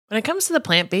When it comes to the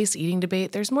plant-based eating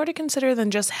debate, there's more to consider than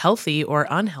just healthy or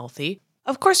unhealthy.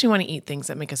 Of course, we want to eat things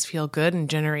that make us feel good and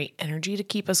generate energy to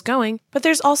keep us going, but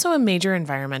there's also a major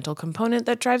environmental component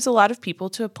that drives a lot of people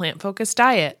to a plant-focused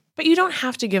diet. But you don't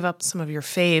have to give up some of your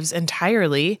faves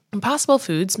entirely. Impossible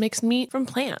Foods makes meat from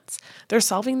plants. They're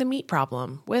solving the meat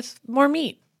problem with more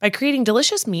meat. By creating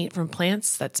delicious meat from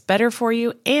plants that's better for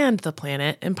you and the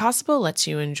planet, Impossible lets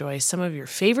you enjoy some of your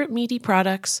favorite meaty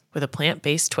products with a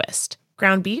plant-based twist.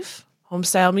 Ground beef,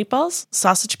 home-style meatballs,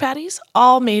 sausage patties,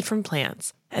 all made from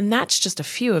plants. And that's just a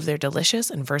few of their delicious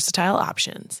and versatile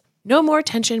options. No more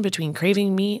tension between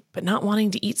craving meat but not wanting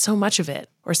to eat so much of it,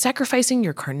 or sacrificing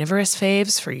your carnivorous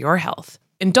faves for your health.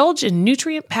 Indulge in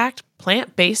nutrient-packed,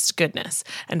 plant-based goodness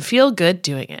and feel good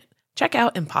doing it. Check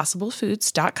out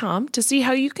impossiblefoods.com to see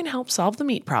how you can help solve the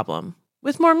meat problem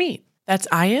with more meat. That's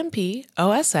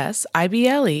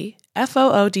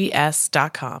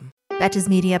IMPOSSIBLEFOODS.com. Betches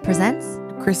Media presents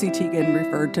Chrissy Teigen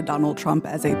referred to Donald Trump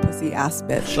as a pussy ass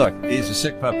bitch. Look, he's a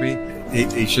sick puppy.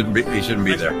 He shouldn't be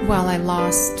there. Well, I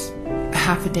lost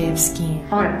half a day of skiing.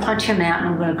 I'm going to punch him out and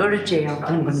I'm going to go to jail and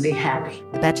I'm going to be happy.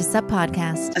 the Betches Sup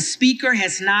Podcast. A speaker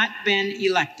has not been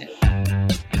elected.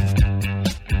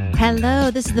 Hello,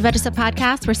 this is the Betches Sup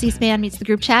Podcast, where C-SPAN meets the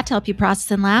group chat to help you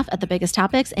process and laugh at the biggest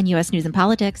topics in U.S. news and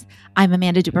politics. I'm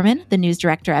Amanda Duberman, the news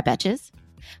director at Betches.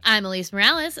 I'm Elise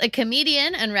Morales, a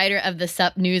comedian and writer of the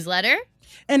Sup newsletter.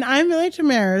 And I'm Millie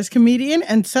Tamaris, comedian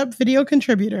and Sup video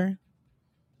contributor.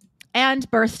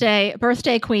 And birthday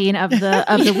queen of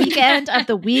the weekend, of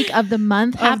the week, of the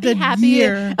month, of the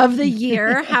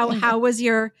year. How was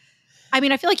your? I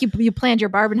mean, I feel like you planned your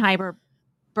Barbenheimer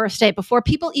birthday before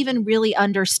people even really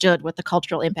understood what the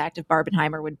cultural impact of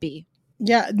Barbenheimer would be.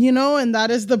 Yeah, and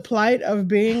that is the plight of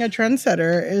being a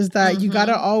trendsetter, is that you got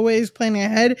to always plan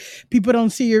ahead. People don't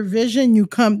see your vision.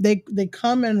 They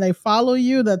come and they follow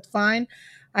you. That's fine.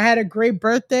 I had a great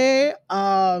birthday.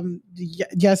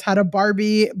 Yes, had a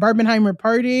Barbenheimer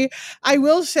party. I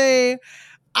will say,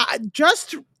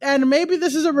 and maybe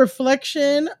this is a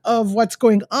reflection of what's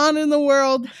going on in the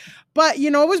world, but,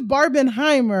 it was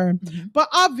Barbenheimer. Mm-hmm. But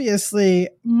obviously,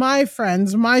 my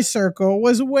friends, my circle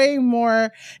was way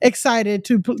more excited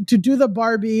to do the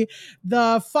Barbie.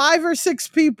 The 5 or 6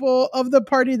 people of the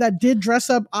party that did dress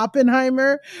up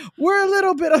Oppenheimer were a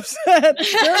little bit upset.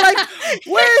 They're like,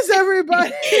 where's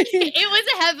everybody? It was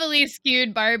a heavily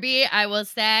skewed Barbie, I will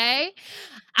say.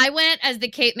 I went as the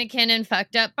Kate McKinnon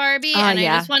fucked up Barbie, and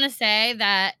I just want to say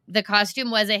that the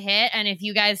costume was a hit, and if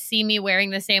you guys see me wearing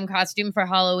the same costume for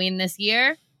Halloween this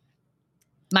year,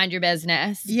 mind your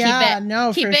business. Yeah,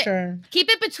 sure. Keep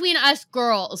it between us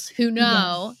girls who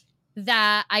know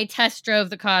that I test drove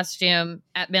the costume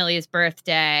at Millie's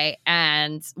birthday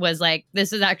and was like,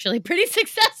 this is actually pretty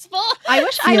successful. I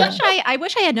wish I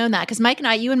had known that, because Mike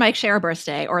and you and Mike share a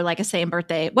birthday, or like a same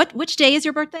birthday. Which day is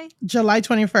your birthday? July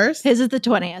 21st. His is the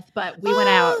 20th, but we went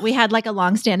out. We had like a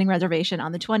long-standing reservation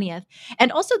on the 20th.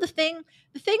 And also the thing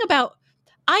about,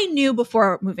 I knew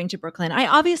before moving to Brooklyn, I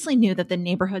obviously knew that the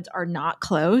neighborhoods are not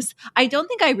close. I don't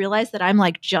think I realized that I'm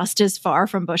like just as far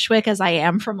from Bushwick as I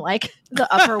am from like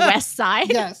the Upper West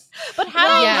Side. Yes. But had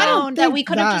I known that we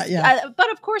could have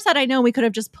but of course, had I known we could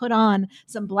have just put on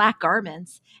some black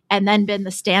garments and then been the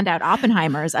standout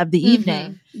Oppenheimers of the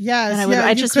evening. Yes. And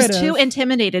I just was too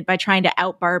intimidated by trying to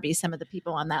out Barbie some of the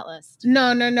people on that list.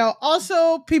 No.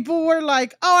 Also, people were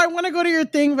like, oh, I want to go to your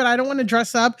thing, but I don't want to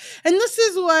dress up. And this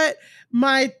is what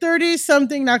my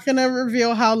 30-something, not going to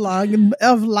reveal how long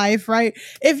of life, right?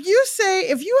 If you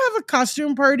have a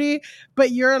costume party,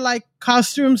 but you're like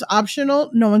costumes optional,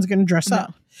 no one's going to dress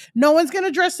up. No one's going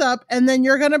to dress up. And then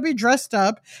you're going to be dressed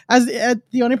up as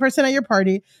the only person at your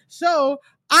party. So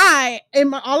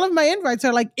all of my invites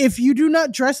are like, if you do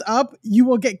not dress up, you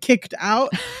will get kicked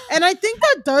out. And I think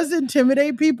that does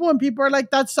intimidate people. And people are like,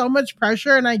 that's so much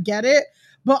pressure. And I get it.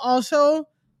 But also,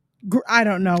 I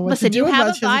don't know. Listen, you have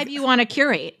a vibe you want to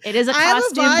curate. It is a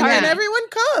costume party. And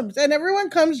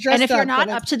everyone comes dressed up. And if you're not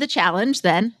up to the challenge,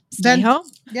 then stay home.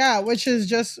 Yeah, which is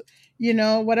just,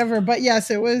 whatever. But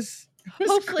yes, it was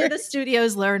hopefully great. The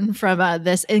studios learn from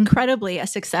this incredibly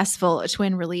successful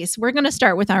twin release. We're going to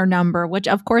start with our number, which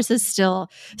of course is still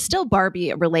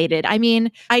Barbie related. I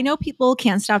mean, I know people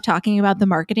can't stop talking about the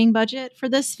marketing budget for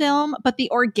this film, but the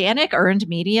organic earned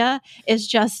media is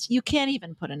just, you can't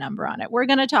even put a number on it. We're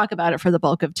going to talk about it for the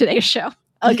bulk of today's show.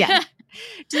 Again,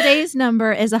 today's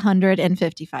number is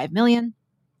 $155 million.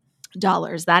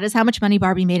 That is how much money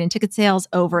Barbie made in ticket sales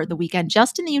over the weekend,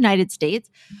 just in the United States.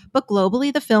 But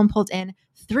globally, the film pulled in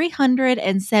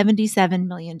 $377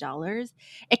 million.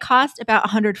 It cost about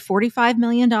 $145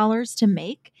 million to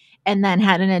make. and then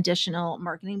had an additional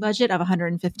marketing budget of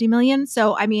 150 million.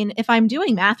 So, I mean, if I'm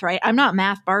doing math right, I'm not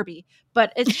math Barbie,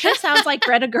 but it just sounds like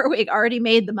Greta Gerwig already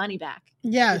made the money back.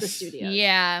 Yes. For the studio.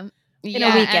 Yeah. In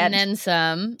a weekend. And then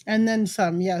some. And then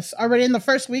some, yes. Already in the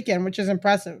first weekend, which is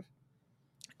impressive.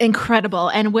 Incredible.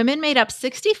 And women made up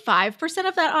 65%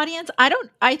 of that audience. I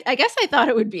guess I thought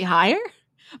it would be higher,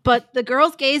 but the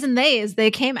girls, gays, and theys, they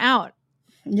came out.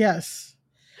 Yes.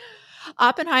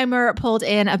 Oppenheimer pulled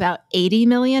in about 80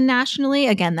 million nationally.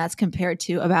 Again, that's compared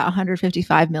to about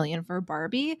 155 million for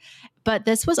Barbie. But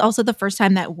this was also the first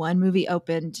time that one movie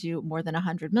opened to more than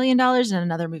 $100 million and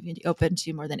another movie opened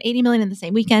to more than 80 million in the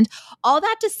same weekend. All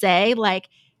that to say, like,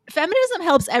 feminism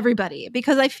helps everybody,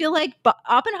 because I feel like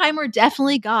Oppenheimer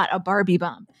definitely got a Barbie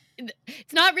bump.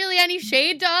 It's not really any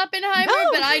shade to Oppenheimer,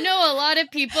 but I know a lot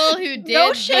of people who did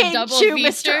no shade the double to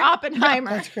feature. Mr. Oppenheimer.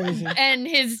 That's crazy. And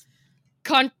his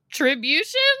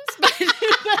contributions. But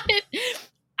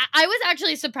I was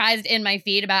actually surprised in my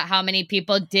feed about how many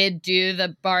people did do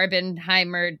the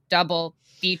Barbenheimer double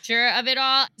feature of it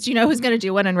all. Do you know who's going to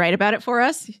do one and write about it for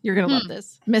us? You're going to love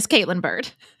this. Miss Caitlin Bird.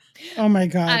 Oh my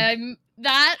God.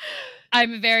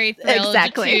 I'm very thrilled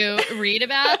to read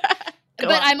about.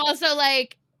 But I'm also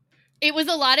like, it was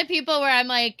a lot of people where I'm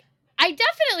like, I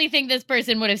definitely think this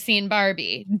person would have seen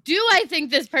Barbie. Do I think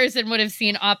this person would have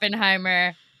seen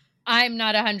Oppenheimer? I'm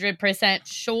not 100%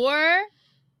 sure.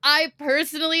 I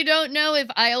personally don't know if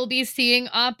I'll be seeing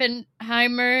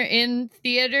Oppenheimer in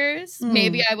theaters.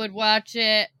 Maybe I would watch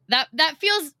it. That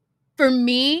feels, for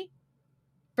me,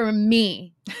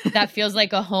 that feels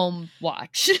like a home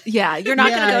watch. Yeah, you're not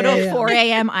going to go to a 4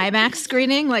 a.m. IMAX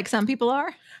screening like some people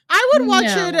are. I would watch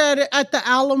it at the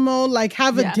Alamo, like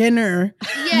have a dinner,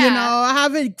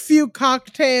 have a few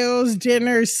cocktails,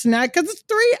 dinner, snack, because it's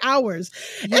 3 hours.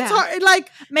 Yeah. It's hard,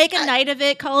 like make a night of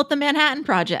it. Call it the Manhattan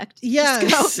Project.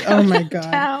 Yes. Go oh my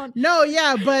God. Down. No,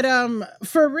 yeah, but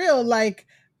for real, like,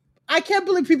 I can't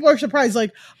believe people are surprised.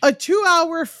 Like, a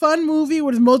 2-hour fun movie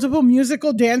with multiple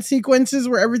musical dance sequences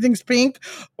where everything's pink,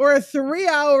 or a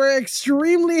 3-hour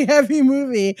extremely heavy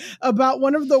movie about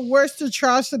one of the worst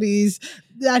atrocities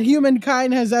that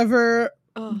humankind has ever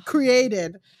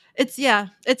created.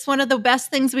 It's one of the best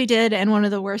things we did and one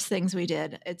of the worst things we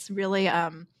did. It's really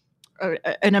an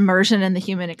immersion in the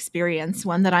human experience,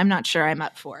 one that I'm not sure I'm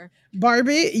up for.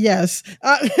 Barbie, yes.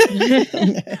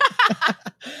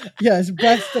 Yes,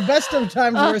 the best of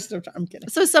times, worst of times. I'm kidding.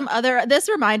 So this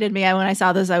reminded me, when I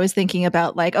saw this, I was thinking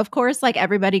about, like, of course, like,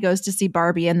 everybody goes to see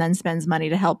Barbie and then spends money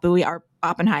to help buoy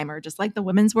Oppenheimer, just like the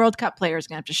Women's World Cup players are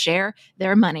going to have to share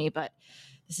their money, but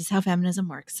this is how feminism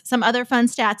works. Some other fun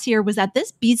stats here was that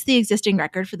this beats the existing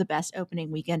record for the best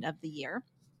opening weekend of the year.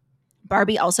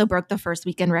 Barbie also broke the first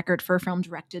weekend record for a film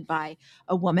directed by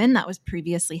a woman that was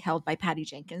previously held by Patty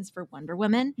Jenkins for Wonder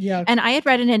Woman. Yeah. And I had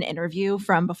read in an interview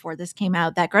from before this came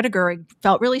out that Greta Gerwig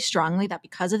felt really strongly that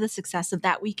because of the success of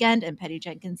that weekend and Patty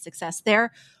Jenkins' success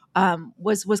there,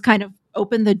 was kind of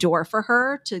opened the door for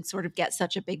her to sort of get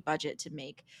such a big budget to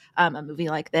make a movie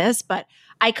like this. But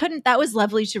that was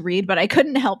lovely to read, but I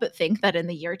couldn't help but think that in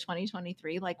the year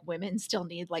 2023, like, women still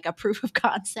need like a proof of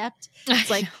concept. It's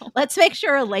like, let's make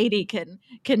sure a lady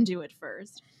can do it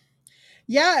first.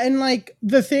 Yeah. And like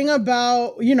the thing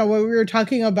about, when we were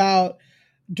talking about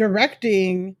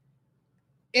directing,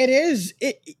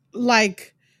 it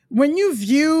like when you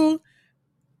view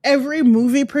every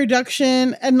movie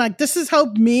production, and like this has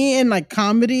helped me in like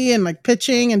comedy and like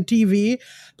pitching and TV,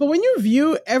 but when you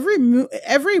view every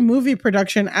movie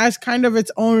production as kind of its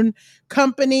own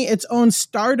company, its own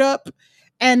startup,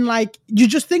 and like you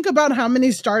just think about how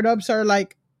many startups are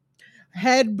like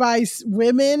head by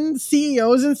women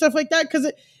CEOs and stuff like that,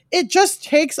 because it just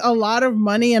takes a lot of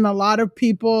money and a lot of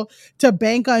people to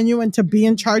bank on you and to be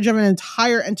in charge of an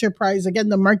entire enterprise. Again,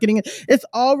 the marketing, it's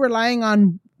all relying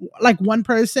on like one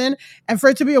person, and for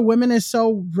it to be a woman is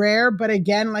so rare. But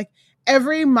again, like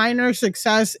every minor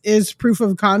success is proof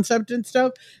of concept and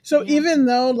stuff. So even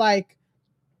though like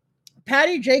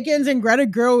Patty Jenkins and Greta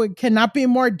Gerwig cannot be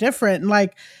more different,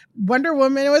 like Wonder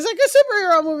Woman, it was like a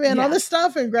superhero movie and all this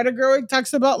stuff, and Greta Gerwig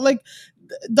talks about like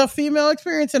the female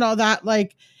experience and all that.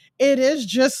 Like, it is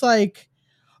just like,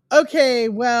 okay,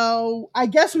 well, I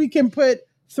guess we can put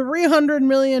 $300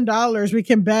 million we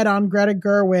can bet on Greta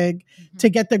Gerwig to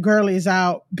get the girlies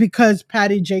out because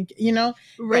Patty Jake,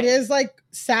 Right. It is like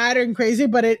sad and crazy,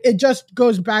 but it just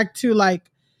goes back to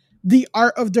like the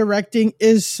art of directing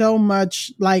is so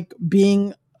much like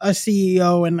being a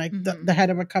CEO and like the head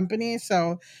of a company.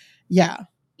 So yeah.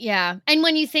 Yeah. And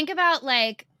when you think about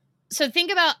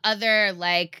think about other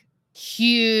like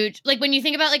huge, like when you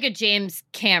think about like a James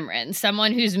Cameron,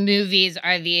 someone whose movies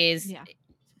are these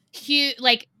huge,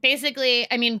 like basically,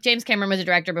 I mean, James Cameron was a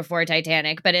director before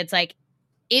Titanic, but it's like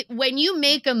when you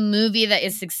make a movie that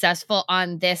is successful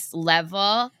on this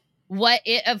level, what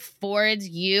it affords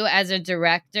you as a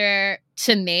director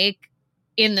to make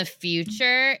in the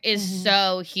future is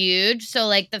so huge. So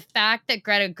like the fact that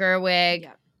Greta Gerwig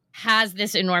has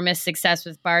this enormous success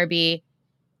with Barbie,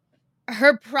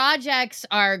 her projects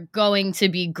are going to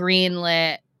be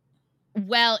greenlit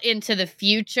well into the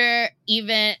future,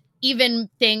 even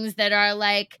things that are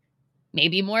like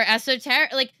maybe more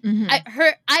esoteric. Like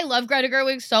I love Greta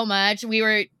Gerwig so much. We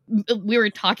were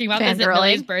talking about this at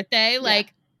Millie's birthday.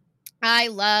 Like I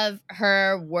love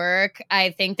her work.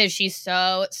 I think that she's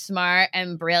so smart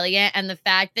and brilliant, and the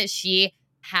fact that she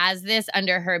has this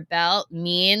under her belt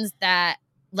means that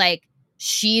like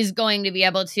she's going to be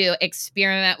able to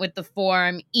experiment with the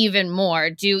form even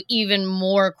more, do even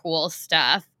more cool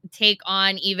stuff, take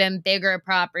on even bigger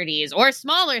properties or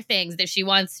smaller things that she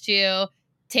wants to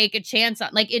take a chance on.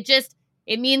 Like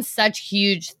it means such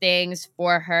huge things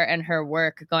for her and her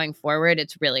work going forward.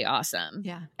 It's really awesome.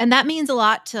 Yeah. And that means a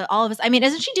lot to all of us. I mean,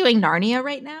 isn't she doing Narnia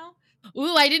right now?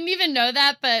 Ooh, I didn't even know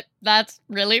that, but that's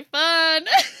really fun.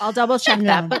 I'll double check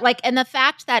that. But like, and the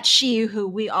fact that who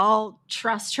we all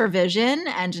trust her vision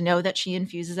and know that she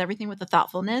infuses everything with a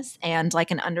thoughtfulness and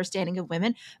like an understanding of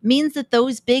women means that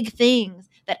those big things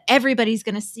that everybody's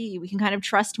going to see, we can kind of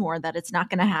trust more that it's not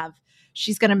going to have.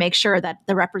 She's going to make sure that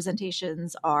the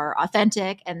representations are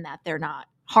authentic and that they're not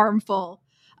harmful.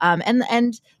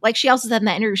 And like she also said in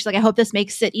that interview, she's like, I hope this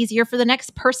makes it easier for the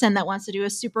next person that wants to do a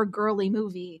super girly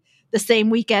movie the same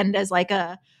weekend as like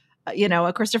a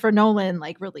Christopher Nolan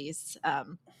like release.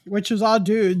 Which was all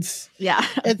dudes. Yeah.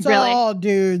 It's really? all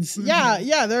dudes. Mm-hmm.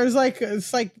 Yeah. There's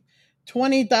it's like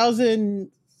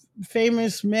 20,000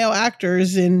 famous male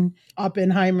actors in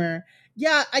Oppenheimer.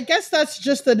 Yeah, I guess that's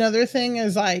just another thing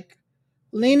is like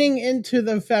leaning into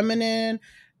the feminine.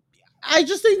 I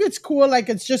just think it's cool. Like,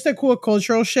 it's just a cool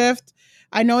cultural shift.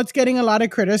 I know it's getting a lot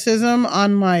of criticism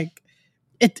on like,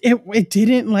 it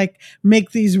didn't like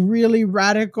make these really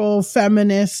radical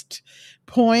feminist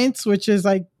points, which is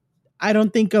like, I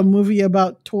don't think a movie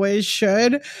about toys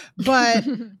should, but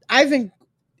I think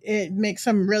it makes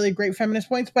some really great feminist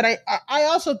points. But I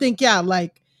also think,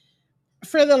 like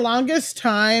for the longest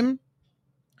time,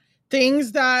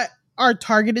 things that are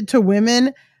targeted to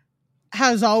women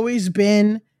has always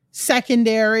been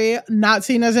secondary, not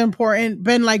seen as important,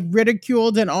 been like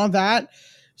ridiculed and all that.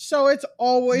 So it's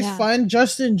always fun,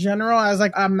 just in general, as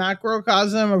like a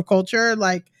macrocosm of culture,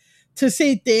 like to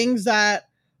see things that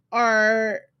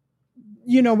are,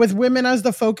 with women as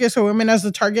the focus or women as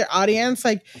the target audience,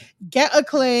 like get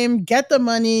acclaim, get the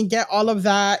money, get all of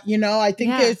that. I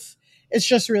think it's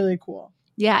just really cool.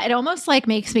 Yeah, it almost like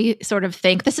makes me sort of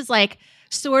think this is like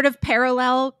sort of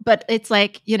parallel, but it's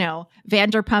like,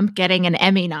 Vanderpump getting an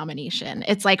Emmy nomination.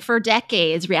 It's like for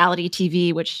decades, reality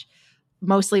TV, which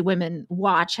mostly women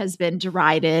watch, has been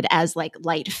derided as like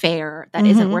light fare that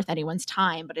isn't worth anyone's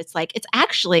time. But it's like,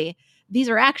 these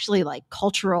are actually like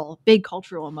big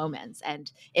cultural moments,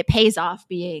 and it pays off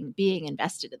being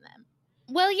invested in them.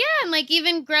 Well, yeah. And like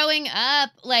even growing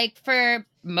up, like for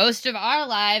most of our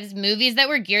lives, movies that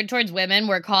were geared towards women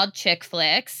were called chick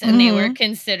flicks, and they were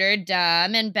considered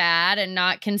dumb and bad and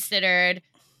not considered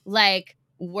like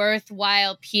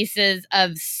worthwhile pieces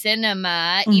of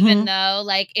cinema, even though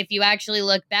like if you actually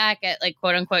look back at like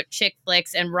quote unquote chick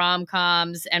flicks and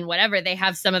rom-coms and whatever, they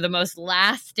have some of the most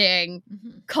lasting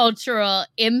cultural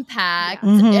impact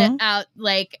out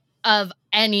like of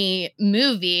any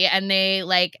movie, and they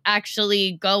like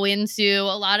actually go into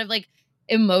a lot of like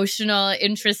emotional,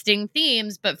 interesting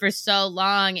themes. But for so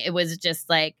long it was just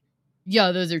like,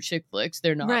 yeah, those are chick flicks.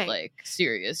 They're not like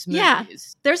serious movies. Yeah,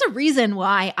 there's a reason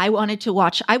why I would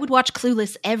watch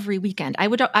Clueless every weekend. I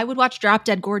would watch Drop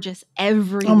Dead Gorgeous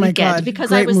every weekend God,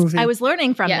 because I was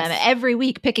learning from them every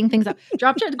week, picking things up.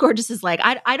 Drop Dead Gorgeous is like,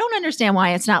 I don't understand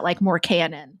why it's not like more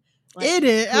canon. Like, it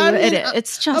is.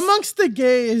 It's just amongst the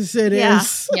gays. It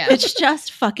is. Yeah. It's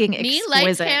just fucking exquisite. Me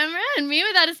like camera and me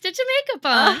without a stitch of makeup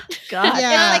on. Oh, God, it's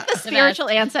like the spiritual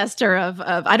ancestor of.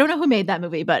 I don't know who made that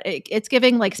movie, but it's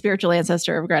giving like spiritual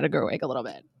ancestor of Greta Gerwig a little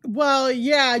bit. Well,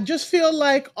 yeah, I just feel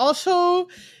like also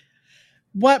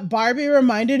what Barbie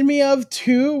reminded me of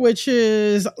too, which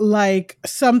is like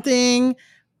something.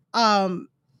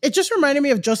 It just reminded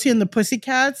me of Josie and the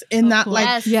Pussycats in that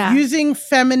like using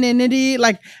femininity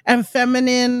like and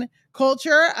feminine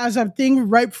culture as a thing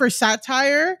ripe for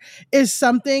satire is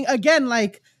something, again,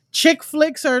 like chick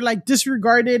flicks are like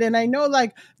disregarded. And I know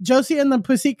like Josie and the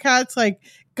Pussycats like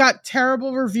got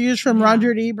terrible reviews from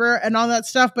Roger Ebert and all that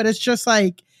stuff, but it's just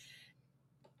like,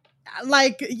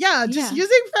 like,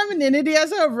 using femininity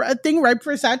as a thing ripe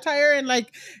for satire and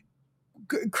like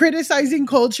criticizing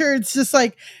culture. It's just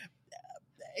like,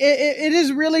 it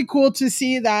is really cool to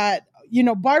see that, you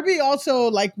know, Barbie also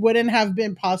like wouldn't have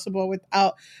been possible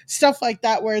without stuff like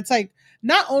that, where it's like,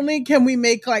 not only can we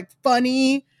make like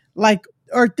funny, like,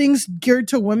 or things geared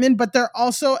to women, but they're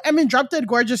also, I mean, Drop Dead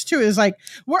Gorgeous too is like,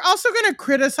 we're also going to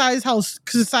criticize how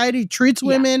society treats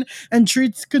women and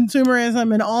treats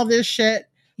consumerism and all this shit.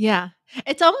 Yeah.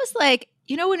 It's almost like,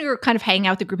 you know, when you're kind of hanging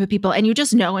out with a group of people and you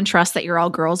just know and trust that you're all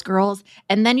girls,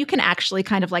 and then you can actually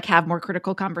kind of like have more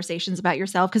critical conversations about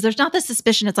yourself, because there's not this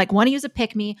suspicion. It's like one of you's a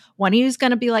pick me, one of you's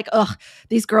going to be like, ugh,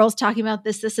 these girls talking about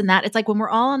this, and that. It's like when we're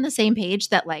all on the same page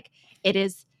that like it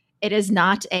is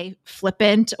not a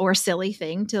flippant or silly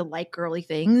thing to like girly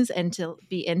things and to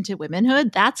be into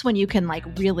womanhood. That's when you can like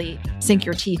really sink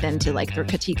your teeth into like the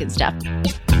critique and stuff.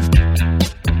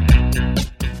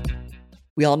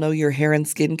 We all know your hair and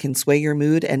skin can sway your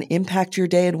mood and impact your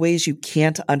day in ways you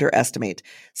can't underestimate.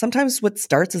 Sometimes what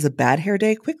starts as a bad hair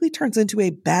day quickly turns into a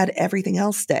bad everything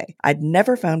else day. I'd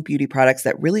never found beauty products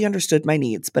that really understood my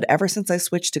needs, but ever since I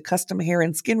switched to custom hair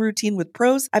and skin routine with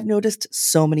Prose, I've noticed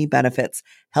so many benefits.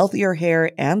 Healthier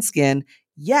hair and skin,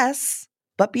 yes,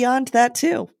 but beyond that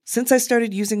too. Since I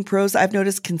started using Prose, I've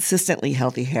noticed consistently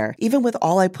healthy hair. Even with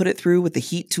all I put it through with the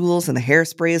heat tools and the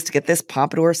hairsprays to get this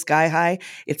pompadour sky high,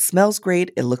 it smells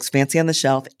great, it looks fancy on the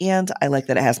shelf, and I like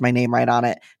that it has my name right on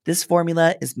it. This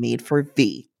formula is made for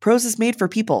V. Prose is made for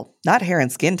people, not hair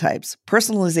and skin types.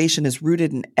 Personalization is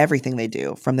rooted in everything they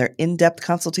do, from their in-depth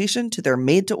consultation to their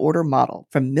made-to-order model.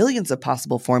 From millions of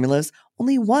possible formulas,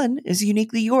 only one is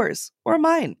uniquely yours or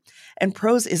mine. And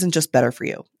Prose isn't just better for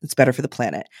you, it's better for the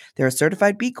planet. They're a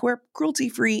certified B Corp,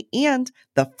 cruelty-free, and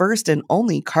the first and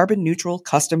only carbon-neutral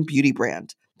custom beauty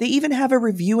brand. They even have a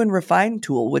review and refine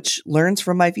tool, which learns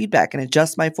from my feedback and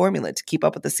adjusts my formula to keep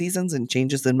up with the seasons and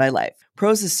changes in my life.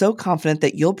 Prose is so confident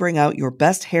that you'll bring out your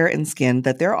best hair and skin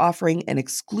that they're offering an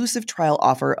exclusive trial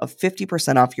offer of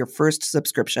 50% off your first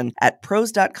subscription at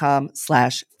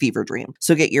prose.com/feverdream.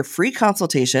 So get your free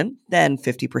consultation, then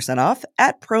 50% off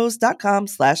at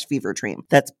prose.com/feverdream.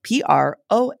 That's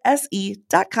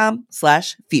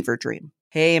prose.com/feverdream.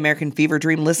 Hey, American Fever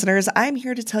Dream listeners, I'm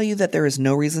here to tell you that there is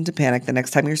no reason to panic the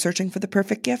next time you're searching for the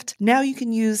perfect gift. Now you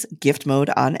can use Gift Mode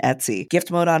on Etsy.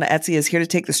 Gift Mode on Etsy is here to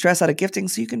take the stress out of gifting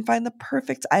so you can find the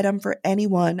perfect item for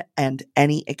anyone and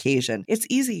any occasion. It's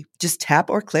easy. Just tap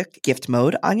or click Gift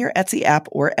Mode on your Etsy app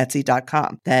or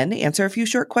Etsy.com. Then answer a few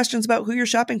short questions about who you're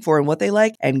shopping for and what they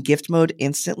like, and Gift Mode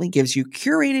instantly gives you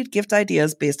curated gift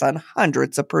ideas based on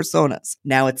hundreds of personas.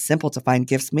 Now it's simple to find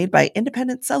gifts made by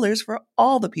independent sellers for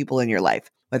all the people in your life.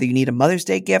 Whether you need a Mother's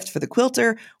Day gift for the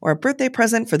quilter or a birthday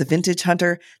present for the vintage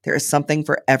hunter, there is something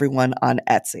for everyone on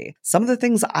Etsy. Some of the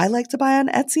things I like to buy on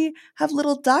Etsy have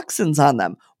little dachshunds on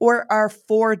them, or are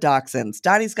for dachshunds.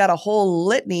 Dottie's got a whole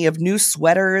litany of new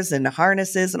sweaters and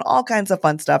harnesses and all kinds of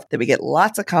fun stuff that we get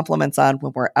lots of compliments on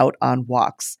when we're out on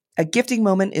walks. A gifting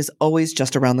moment is always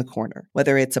just around the corner.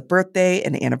 Whether it's a birthday,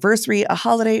 an anniversary, a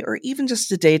holiday, or even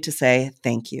just a day to say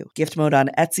thank you, Gift Mode on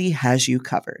Etsy has you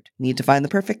covered. Need to find the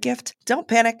perfect gift? Don't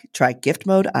panic. Try Gift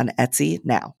Mode on Etsy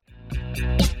now.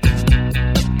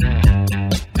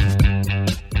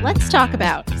 Let's talk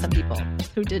about some people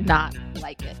who did not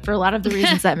like it for a lot of the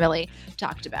reasons that Millie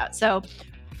talked about. So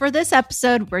for this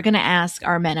episode, we're going to ask,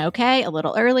 are men okay? A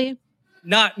little early.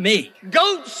 Not me.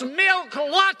 Goat's milk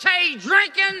latte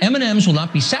drinking. M&M's will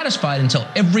not be satisfied until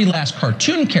every last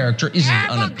cartoon character isn't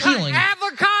unappealing.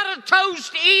 Avocado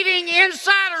toast eating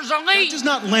insiders elite. That does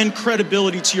not lend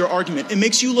credibility to your argument. It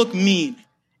makes you look mean.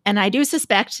 And I do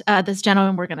suspect this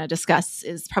gentleman we're going to discuss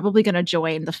is probably going to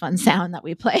join the fun sound that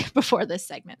we play before this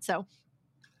segment. So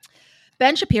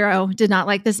Ben Shapiro did not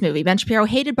like this movie. Ben Shapiro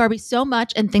hated Barbie so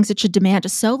much and thinks it should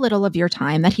demand so little of your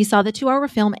time that he saw the 2-hour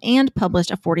film and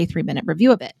published a 43-minute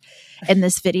review of it. In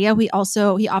this video, he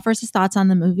offers his thoughts on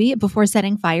the movie before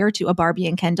setting fire to a Barbie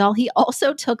and Ken doll. He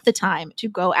also took the time to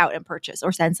go out and purchase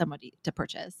or send somebody to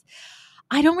purchase.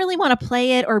 I don't really want to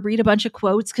play it or read a bunch of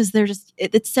quotes because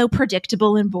it's so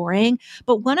predictable and boring.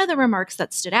 But one of the remarks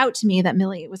that stood out to me that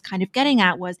Millie was kind of getting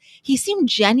at was he seemed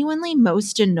genuinely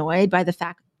most annoyed by the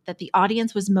fact that the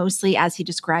audience was mostly, as he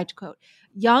described, quote,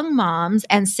 young moms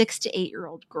and 6 to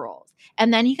 8-year-old girls.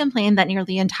 And then he complained that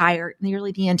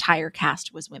nearly the entire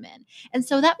cast was women. And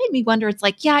so that made me wonder, it's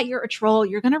like, yeah, you're a troll.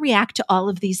 You're going to react to all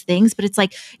of these things. But it's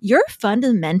like your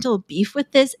fundamental beef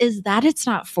with this is that it's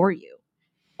not for you.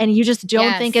 And you just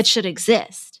don't think it should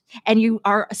exist. And you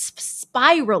are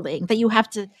spiraling that you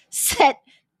have to set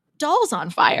dolls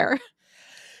on fire.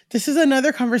 This is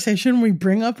another conversation we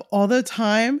bring up all the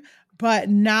time. But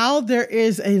now there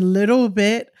is a little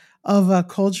bit of a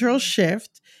cultural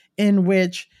shift in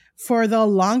which for the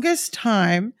longest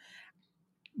time,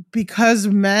 because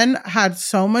men had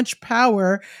so much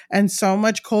power and so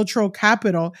much cultural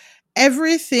capital,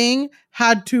 everything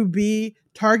had to be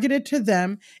targeted to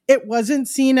them. It wasn't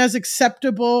seen as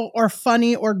acceptable or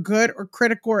funny or good or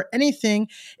critical or anything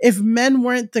if men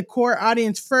weren't the core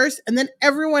audience first. And then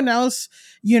everyone else,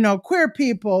 queer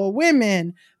people,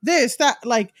 women, this, that,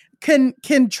 like, can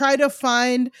try to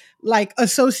find like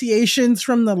associations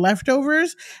from the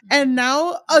leftovers. And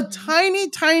now a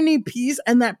tiny piece,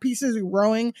 and that piece is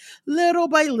growing little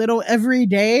by little every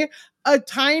day. A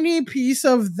tiny piece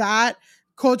of that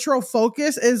cultural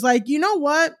focus is like, you know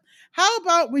what? How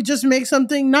about we just make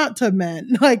something not to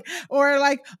men? Like, or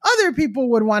like other people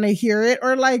would want to hear it,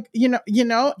 or like, yeah.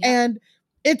 And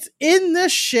it's in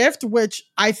this shift, which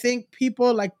I think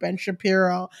people like Ben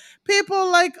Shapiro,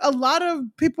 people like a lot of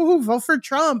people who vote for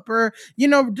Trump or,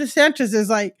 DeSantis is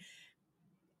like,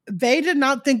 they did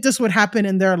not think this would happen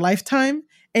in their lifetime.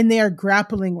 And they are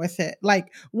grappling with it.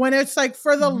 Like when it's like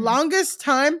for the longest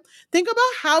time, think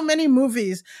about how many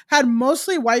movies had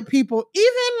mostly white people.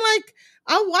 Even like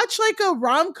I'll watch like a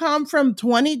rom-com from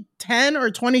 2010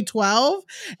 or 2012.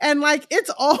 And like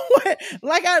it's always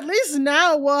like at least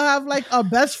now we'll have like a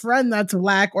best friend that's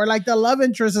black, or like the love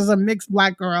interest is a mixed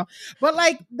black girl. But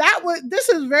like this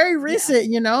is very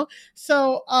recent,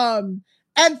 So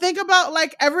and think about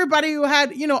like everybody who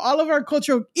had, all of our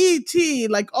culture, E.T.,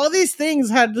 like all these things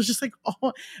had just like,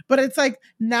 but it's like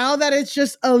now that it's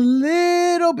just a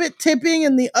little bit tipping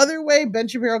in the other way, Ben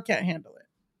Shapiro can't handle it.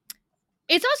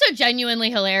 It's also genuinely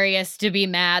hilarious to be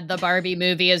mad the Barbie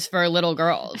movie is for little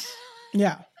girls.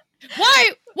 Yeah.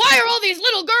 Why are all these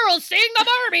little girls seeing the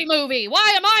Barbie movie?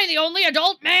 Why am I the only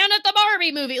adult man at the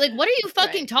Barbie movie? Like, what are you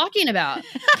fucking talking about?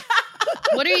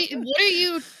 What are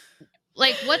you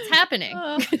like, what's happening?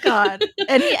 Oh, God.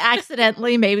 And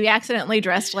he maybe accidentally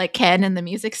dressed like Ken in the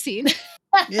music scene.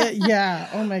 Yeah.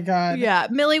 Oh, my God. Yeah.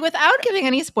 Millie, without giving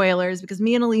any spoilers, because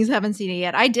me and Elise haven't seen it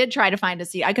yet, I did try to find a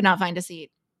seat. I could not find a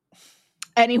seat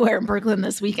anywhere in Brooklyn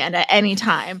this weekend at any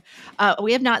time.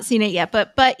 We have not seen it yet.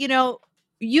 But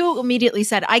you immediately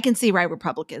said, I can see why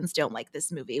Republicans don't like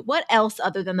this movie. What else,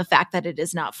 other than the fact that it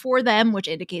is not for them, which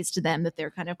indicates to them that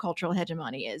their kind of cultural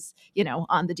hegemony is,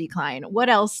 on the decline? What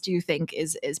else do you think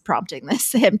is prompting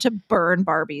him to burn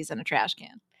Barbies in a trash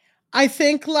can? I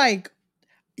think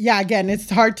again, it's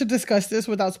hard to discuss this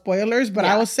without spoilers, but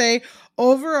I will say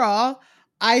overall,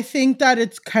 I think that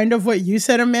it's kind of what you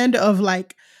said, Amanda, of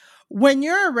like, when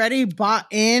you're already bought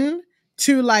in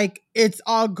to like it's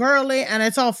all girly and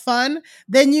it's all fun,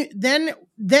 then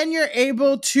you're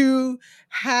able to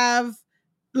have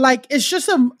like it's just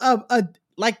a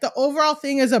like the overall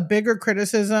thing is a bigger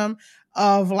criticism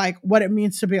of like what it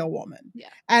means to be a woman,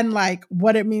 and like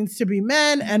what it means to be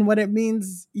men, and what it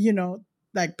means,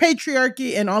 like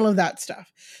patriarchy and all of that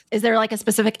stuff. Is there like a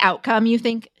specific outcome you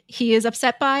think he is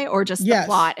upset by, or just the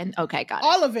plot? And okay, got it.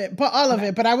 All of it.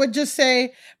 But I would just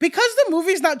say, because the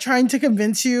movie's not trying to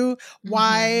convince you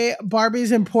why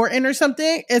Barbie's important or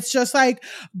something, it's just like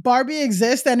Barbie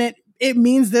exists and it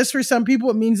means this for some people,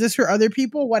 it means this for other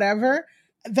people, whatever.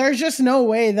 There's just no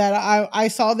way that I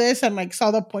saw this and like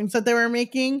saw the points that they were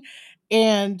making.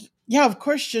 And yeah, of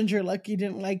course, Ginger Lucky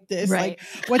didn't like this, right.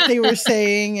 Like what they were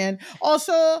saying. And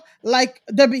also like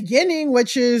the beginning,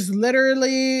 which is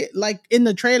literally like in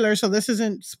the trailer. So this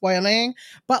isn't spoiling,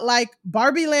 but like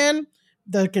Barbie Land,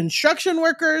 the construction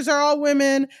workers are all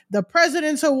women. The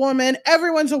president's a woman.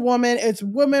 Everyone's a woman. It's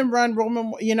women run,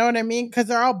 woman, you know what I mean? Because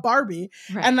they're all Barbie.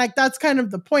 Right. And like, that's kind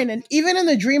of the point. And even in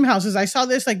the dream houses, I saw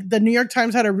this, like the New York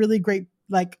Times had a really great,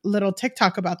 like little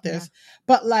TikTok about this,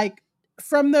 but like,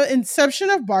 from the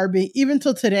inception of Barbie, even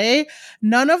till today,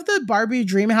 none of the Barbie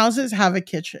dream houses have a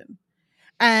kitchen.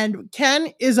 And Ken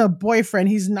is a boyfriend.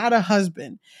 He's not a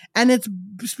husband. And it's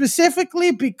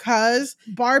specifically because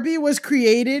Barbie was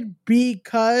created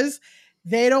because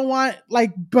they don't want,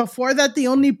 like, before that, the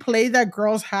only play that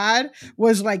girls had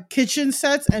was like kitchen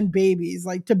sets and babies,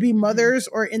 like to be mothers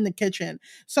or in the kitchen.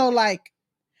 So like,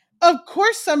 of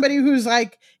course, somebody who's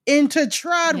like into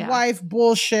trad wife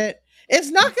bullshit is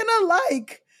not gonna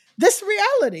like this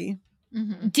reality.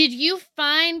 Mm-hmm. Did you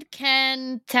find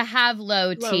Ken to have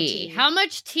low T? How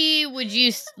much T would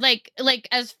you like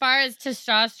as far as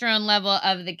testosterone level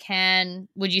of the Ken?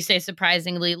 Would you say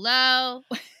surprisingly low?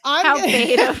 How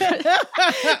beta?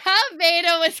 How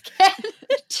beta was Ken?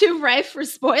 Too ripe for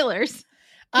spoilers.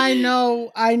 I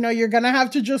know. You're gonna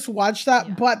have to just watch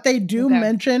that, but they do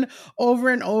mention over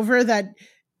and over that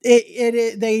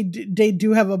they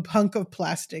do have a hunk of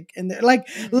plastic in there, like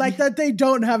that they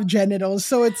don't have genitals.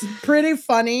 So it's pretty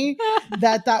funny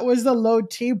that was the low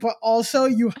T, but also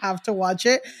you have to watch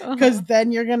it because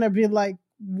then you're gonna be like,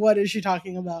 what is she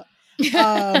talking about?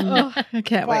 I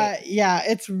can't wait. Yeah,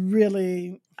 it's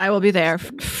really. I will be there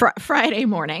Friday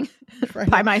morning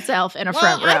by myself in a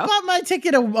front row. I bought my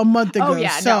ticket a month ago. Oh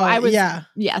yeah, so, no, I was. Yeah.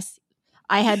 Yes,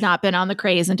 I had not been on the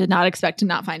craze and did not expect to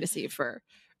not find a seat for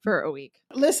a week.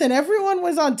 Listen, everyone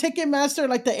was on Ticketmaster,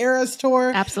 like the Eras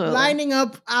tour, absolutely lining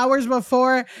up hours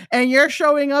before, and you're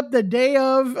showing up the day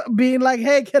of, being like,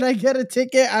 "Hey, can I get a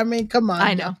ticket?" I mean, come on.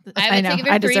 I know. I have a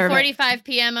ticket for 3:45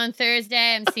 p.m. on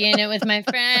Thursday. I'm seeing it with my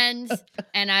friends,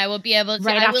 and I will be able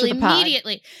to. I will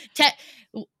immediately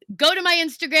go to my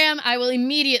Instagram. I will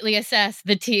immediately assess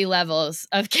the T levels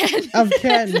of Ken.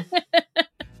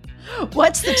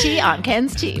 What's the T on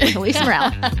Ken's Tea with Elise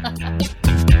Morel?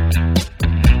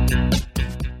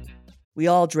 We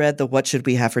all dread the what should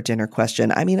we have for dinner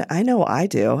question. I mean, I know I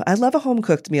do. I love a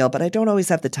home-cooked meal, but I don't always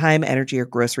have the time, energy, or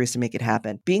groceries to make it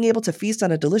happen. Being able to feast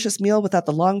on a delicious meal without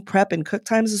the long prep and cook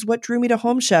times is what drew me to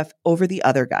Home Chef over the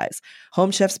other guys.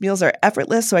 Home Chef's meals are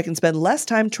effortless, so I can spend less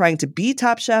time trying to be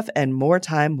Top Chef and more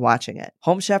time watching it.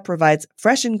 Home Chef provides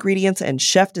fresh ingredients and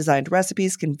chef-designed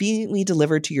recipes conveniently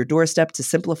delivered to your doorstep to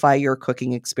simplify your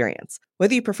cooking experience.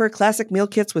 Whether you prefer classic meal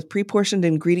kits with pre-portioned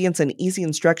ingredients and easy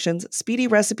instructions, speedy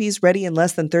recipes ready in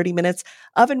less than 30 minutes,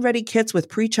 oven-ready kits with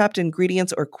pre-chopped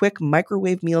ingredients, or quick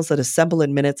microwave meals that assemble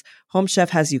in minutes, Home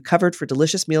Chef has you covered for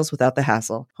delicious meals without the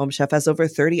hassle. Home Chef has over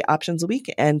 30 options a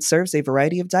week and serves a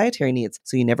variety of dietary needs,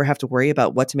 so you never have to worry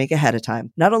about what to make ahead of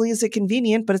time. Not only is it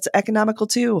convenient, but it's economical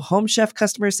too. Home Chef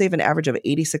customers save an average of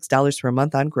 $86 per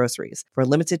month on groceries. For a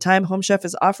limited time, Home Chef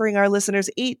is offering our listeners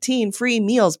 18 free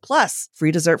meals plus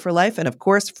free dessert for life and, of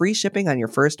course, free shipping on your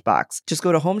first box. Just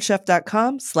go to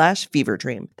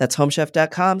homechef.com/feverdream. That's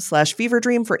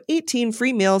homechef.com/feverdream for 18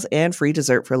 free meals and free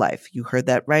dessert for life. You heard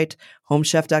that right.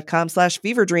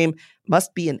 Homechef.com/feverdream.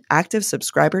 Must be an active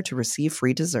subscriber to receive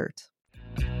free dessert.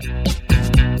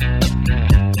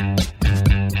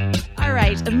 All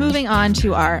right, moving on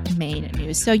to our main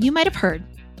news. So you might have heard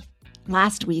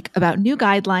last week about new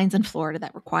guidelines in Florida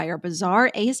that require bizarre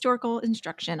ahistorical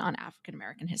instruction on African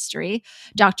American history.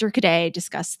 Dr. Cadet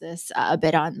discussed this a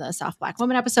bit on the Soft Black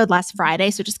Woman episode last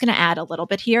Friday, so just going to add a little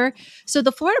bit here. So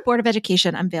the Florida Board of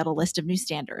Education unveiled a list of new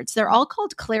standards. They're all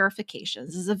called clarifications.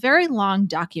 This is a very long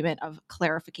document of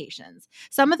clarifications.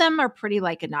 Some of them are pretty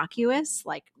innocuous,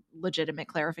 like legitimate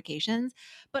clarifications,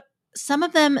 but some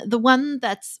of them, the one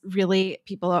that's really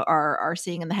people are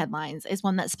seeing in the headlines is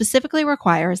one that specifically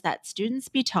requires that students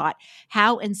be taught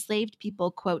how enslaved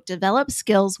people, quote, develop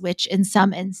skills which in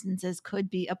some instances could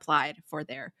be applied for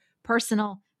their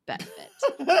personal benefit.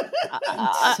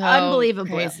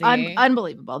 Unbelievable.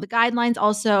 Unbelievable. The guidelines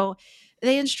also,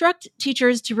 they instruct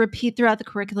teachers to repeat throughout the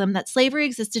curriculum that slavery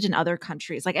existed in other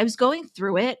countries. I was going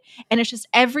through it, and it's just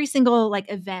every single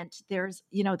event, there's,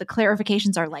 the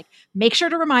clarifications are make sure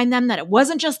to remind them that it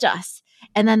wasn't just us.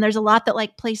 And then there's a lot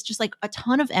that place just a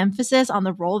ton of emphasis on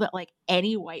the role that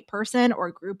any white person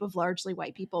or group of largely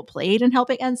white people played in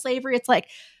helping end slavery. It's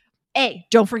A,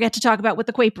 don't forget to talk about what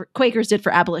the Quakers did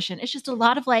for abolition. It's just a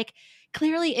lot of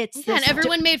clearly it's and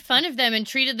everyone made fun of them and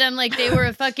treated them like they were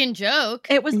a fucking joke.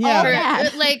 It was all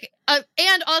bad.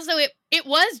 And also it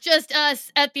was just us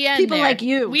at the end. People there. like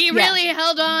you. We really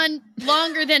held on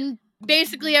longer than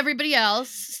basically everybody else.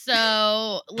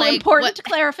 So important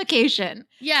clarification.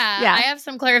 Yeah, I have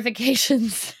some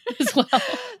clarifications as well.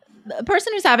 The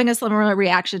person who's having a similar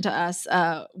reaction to us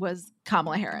was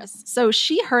Kamala Harris. So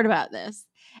she heard about this.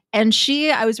 And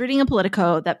I was reading a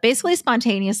Politico that basically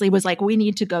spontaneously was we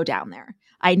need to go down there.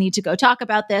 I need to go talk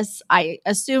about this. I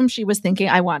assume she was thinking,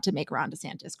 I want to make Ron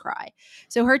DeSantis cry.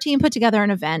 So her team put together an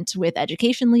event with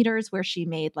education leaders where she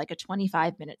made a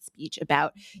 25-minute speech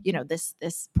about,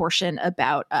 this portion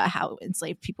about how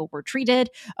enslaved people were treated,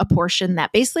 a portion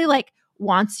that basically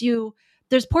wants you,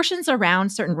 there's portions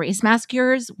around certain race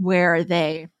massacres where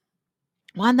they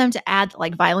want them to add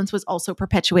violence was also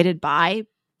perpetuated by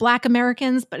Black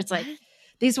Americans, but it's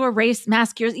these were race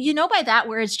massacres. By that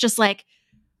where it's just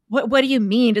what do you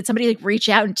mean? Did somebody reach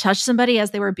out and touch somebody as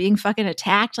they were being fucking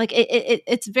attacked?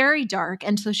 It's very dark.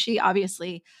 And so she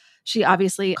obviously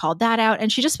called that out,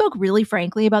 and she just spoke really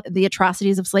frankly about the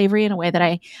atrocities of slavery in a way that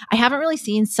I haven't really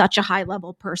seen such a high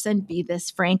level person be this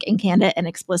frank and candid and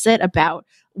explicit about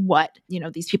what,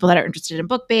 these people that are interested in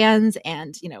book bans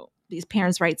and, these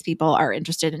parents' rights people are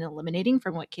interested in eliminating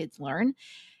from what kids learn.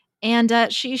 And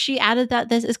she added that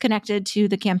this is connected to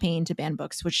the campaign to ban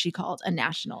books, which she called a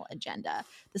national agenda.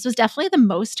 This was definitely the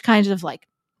most kind of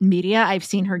media I've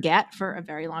seen her get for a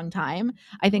very long time.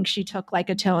 I think she took like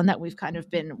a tone that we've kind of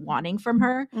been wanting from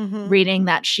her, reading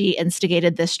that she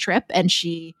instigated this trip and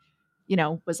she, you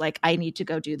know, was like, I need to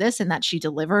go do this, and that she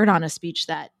delivered on a speech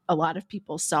that a lot of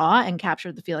people saw and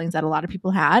captured the feelings that a lot of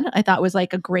people had. I thought was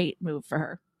like a great move for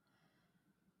her.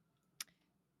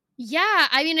 Yeah,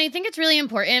 I mean, I think it's really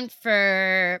important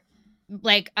for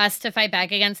like us to fight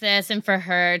back against this and for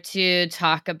her to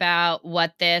talk about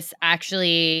what this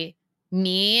actually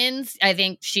means. I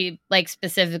think she like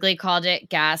specifically called it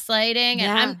gaslighting.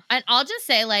 Yeah. And I'll just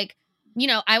say, like, you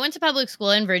know, I went to public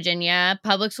school in Virginia.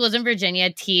 Public schools in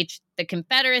Virginia teach the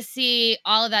Confederacy,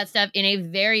 all of that stuff in a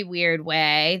very weird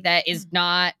way that is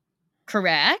not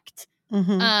correct.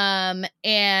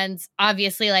 And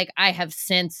obviously, like, I have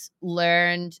since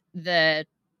learned the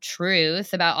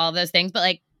truth about all those things. But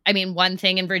like, I mean, one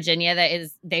thing in Virginia that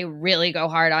is they really go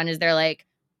hard on is they're like,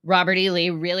 Robert E. Lee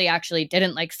really actually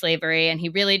didn't like slavery, and he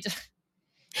really just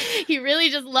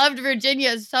loved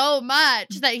Virginia so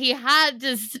much that he had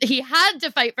to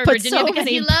fight for Virginia because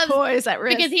he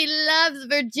loves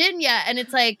Virginia. And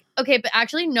it's like, okay, but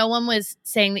actually no one was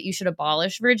saying that you should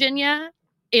abolish Virginia.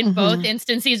 In both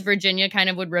instances, Virginia kind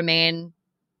of would remain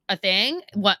a thing.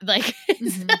 So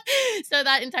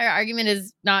that entire argument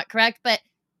is not correct, but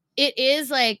it is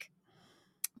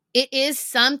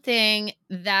something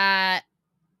that,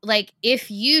 like, if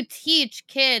you teach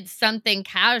kids something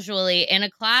casually in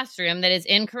a classroom that is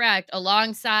incorrect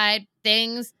alongside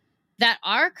things that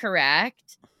are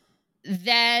correct,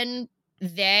 then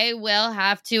they will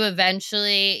have to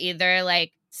eventually either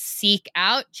like seek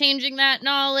out changing that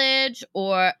knowledge,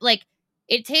 or like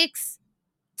it takes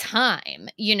time,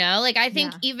 you know? Like, I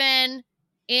think even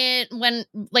in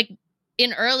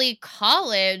early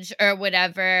college or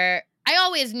whatever, I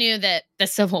always knew that the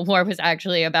Civil War was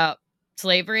actually about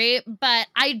slavery, but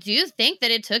I do think that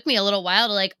it took me a little while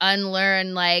to like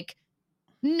unlearn, like,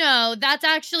 no, that's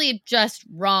actually just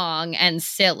wrong and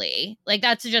silly. Like,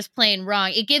 that's just plain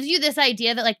wrong. It gives you this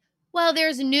idea that, like, well,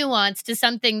 there's nuance to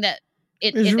something that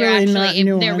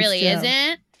there really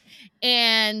isn't.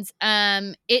 And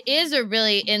it is a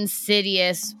really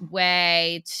insidious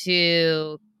way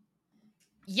to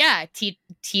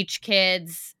teach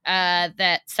kids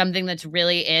that something that's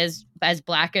really is as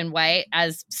black and white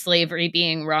as slavery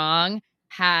being wrong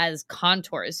has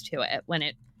contours to it when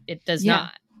it does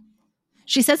not.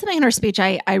 She said something in her speech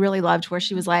I really loved, where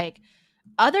she was like,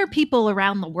 other people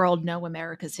around the world know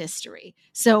America's history.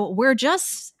 So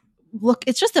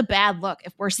it's just a bad look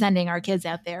if we're sending our kids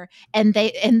out there and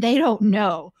they don't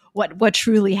know what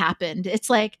truly happened. It's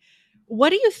like,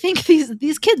 what do you think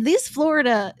these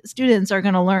Florida students are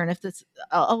going to learn if this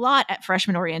a lot at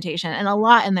freshman orientation and a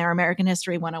lot in their American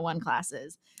History 101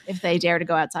 classes if they dare to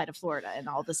go outside of Florida and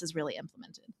all this is really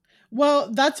implemented? Well,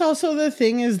 that's also the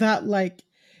thing, is that like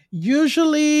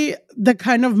usually the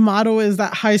kind of motto is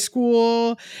that high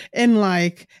school and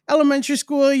like elementary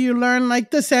school, you learn like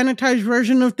the sanitized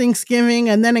version of Thanksgiving.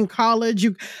 And then in college,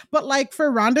 but like for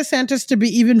Ron DeSantis to be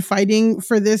even fighting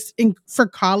for this for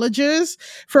colleges,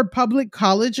 for public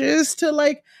colleges to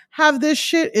like have this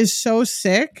shit is so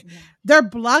sick. Yeah. They're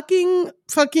blocking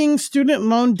fucking student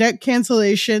loan debt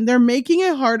cancellation. They're making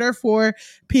it harder for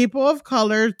people of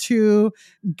color to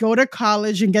go to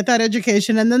college and get that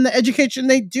education. And then the education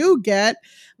they do get,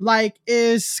 like,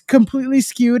 is completely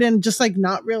skewed and just like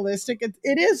not realistic.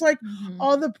 It is like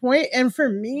all the point. And for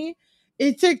me,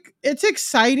 it's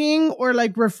exciting or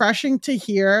like refreshing to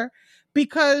hear,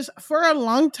 because for a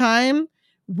long time,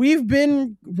 we've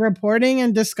been reporting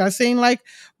and discussing like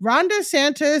Ron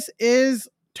DeSantis is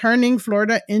turning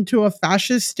Florida into a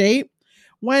fascist state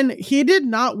when he did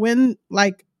not win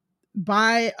like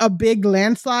by a big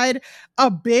landslide. A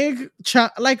big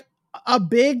chunk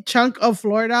of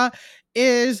Florida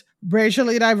is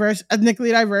racially diverse,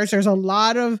 ethnically diverse. There's a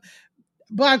lot of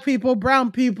Black people,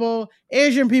 brown people,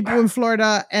 Asian people in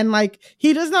Florida, and like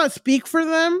he does not speak for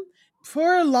them.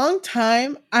 For a long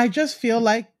time, I just feel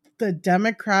like the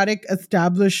Democratic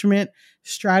establishment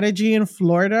strategy in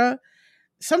Florida,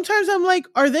 sometimes I'm like,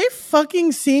 are they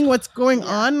fucking seeing what's going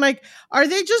on? Like, are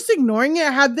they just ignoring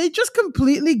it? Have they just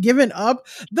completely given up?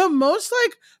 The most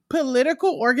like political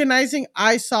organizing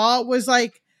I saw was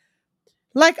like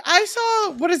I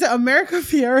saw, what is it, America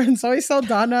Fiera and Zoe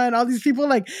Saldana and all these people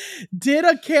like did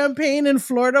a campaign in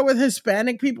Florida with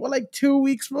Hispanic people like 2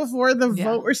 weeks before the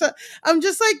vote or something. I'm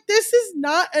just like, this is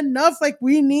not enough. Like,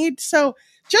 we need, so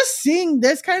just seeing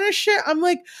this kind of shit, I'm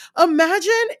like,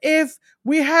 imagine if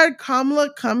we had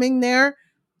Kamala coming there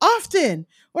often,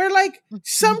 or like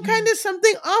some kind of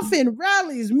something often,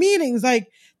 rallies, meetings,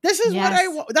 like This is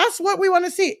what that's what we want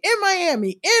to see in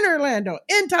Miami, in Orlando,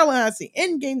 in Tallahassee,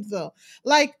 in Gainesville.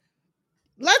 Like,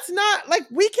 let's not, like,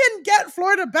 we can get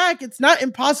Florida back. It's not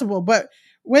impossible, but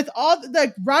with all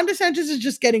the Ron DeSantis is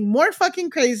just getting more fucking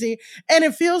crazy, and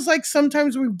it feels like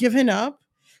sometimes we've given up.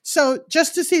 So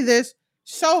just to see this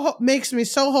makes me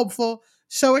so hopeful,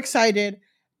 so excited,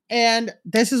 and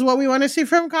this is what we want to see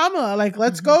from Kamala. Like,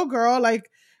 let's go, girl. Like,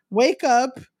 wake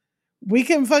up. We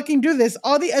can fucking do this.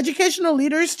 All the educational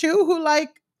leaders too, who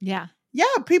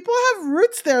people have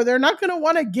roots there. They're not going to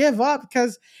want to give up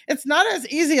because it's not as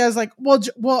easy as like,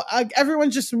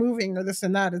 everyone's just moving or this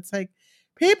and that. It's like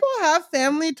people have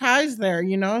family ties there,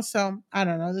 you know? So I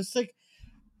don't know. That's like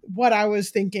what I was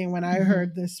thinking when I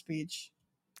heard this speech.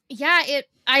 Yeah,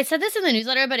 I said this in the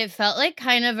newsletter, but it felt like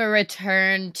kind of a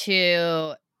return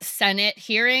to Senate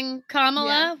hearing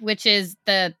Kamala, which is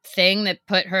the thing that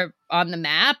put her on the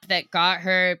map, that got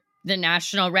her the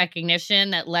national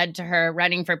recognition, that led to her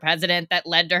running for president, that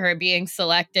led to her being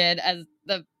selected as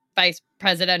the vice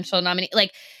presidential nominee.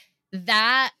 Like,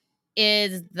 that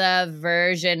is the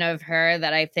version of her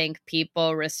that I think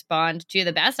people respond to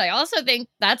the best. I also think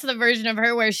that's the version of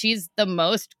her where she's the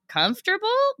most comfortable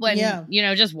when,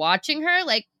 just watching her.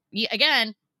 Like,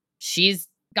 again, she's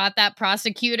got that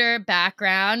prosecutor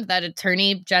background, that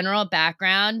attorney general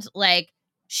background. Like,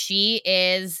 she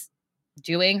is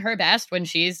doing her best when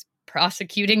she's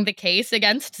prosecuting the case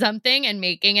against something and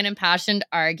making an impassioned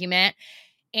argument.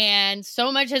 And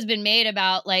so much has been made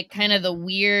about like kind of the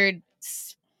weird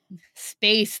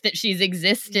space that she's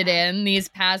existed in these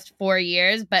past 4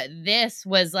 years. But this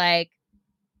was like,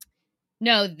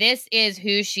 no, this is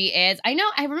who she is. I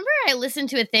remember I listened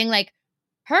to a thing like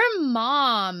her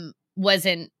mom was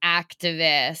an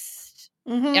activist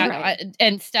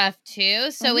and stuff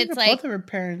too. So it's like both of her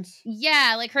parents.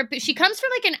 Yeah, like she comes from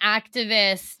like an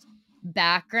activist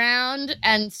background,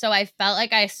 and so I felt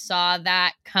like I saw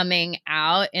that coming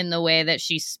out in the way that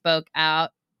she spoke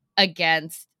out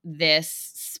against this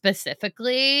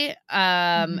specifically.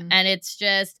 And it's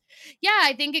just,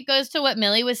 I think it goes to what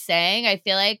Millie was saying. I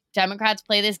feel like Democrats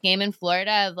play this game in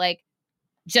Florida of like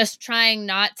just trying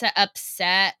not to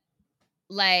upset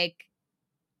like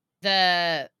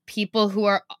the people who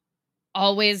are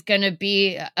always going to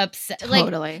be upset.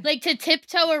 Totally. Like to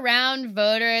tiptoe around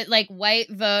voters, like white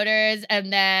voters,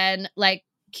 and then like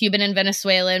Cuban and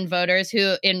Venezuelan voters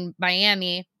who in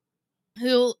Miami,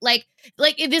 who like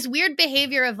this weird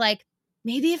behavior of like,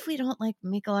 maybe if we don't like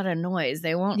make a lot of noise,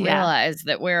 they won't realize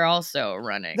that we're also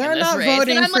running. They're in this not race.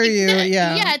 voting for you.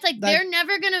 Yeah, it's like they're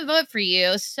never going to vote for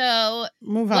you. So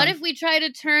what if we try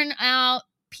to turn out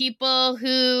people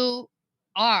who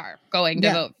are going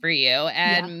to vote for you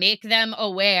and make them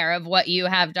aware of what you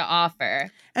have to offer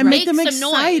and make them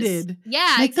excited. Noise.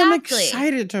 Yeah, make them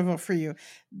excited to vote for you.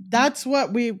 That's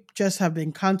what we just have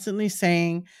been constantly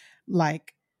saying.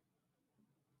 Like,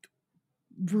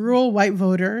 rural white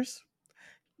voters,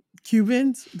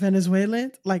 Cubans,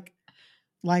 Venezuelans, like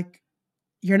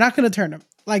you're not going to turn them.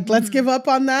 Like, let's give up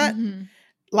on that.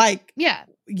 Like,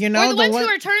 you know, or the ones who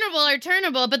are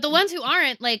turnable, but the ones who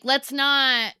aren't, like, let's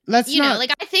not,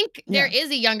 like, I think there is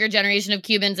a younger generation of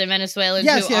Cubans and Venezuelans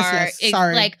who are,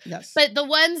 but the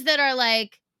ones that are,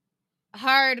 like,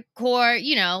 hardcore,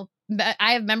 you know,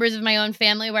 I have members of my own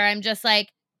family where I'm just like,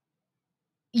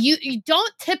 you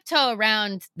don't tiptoe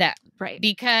around them. Right.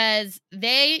 Because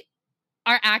they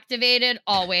are activated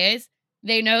always.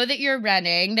 They know that you're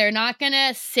running. They're not going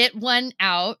to sit one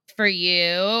out for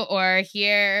you or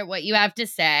hear what you have to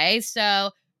say.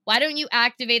 So why don't you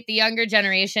activate the younger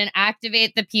generation,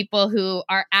 activate the people who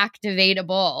are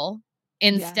activatable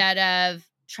instead of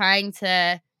trying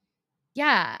to,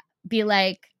 be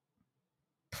like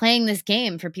playing this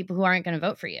game for people who aren't going to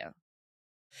vote for you.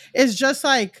 It's just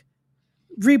like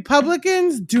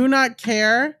Republicans do not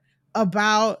care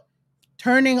about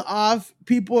turning off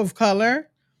people of color.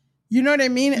 You know what I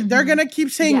mean? They're going to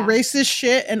keep saying racist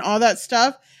shit and all that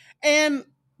stuff. And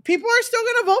people are still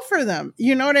going to vote for them.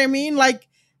 You know what I mean? Like,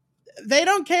 they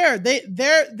don't care.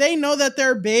 They know that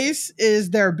their base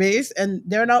is their base and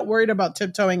they're not worried about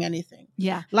tiptoeing anything.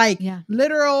 Yeah. Like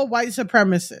literal white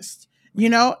supremacists, you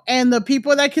know? And the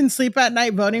people that can sleep at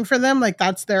night voting for them, like,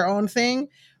 that's their own thing.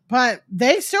 But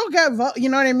they still get vote. You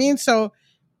know what I mean? So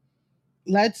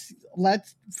let's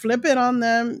flip it on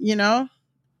them, you know?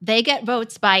 They get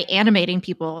votes by animating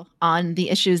people on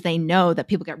the issues they know that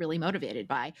people get really motivated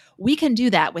by. We can do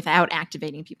that without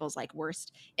activating people's like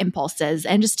worst impulses.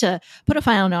 And just to put a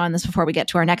final note on this before we get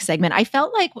to our next segment, I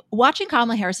felt like watching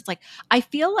Kamala Harris, it's like, I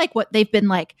feel like what they've been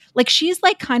like she's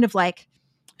like kind of like,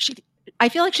 I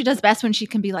feel like she does best when she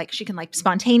can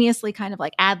spontaneously kind of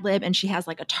like ad lib, and she has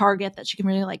like a target that she can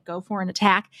really like go for and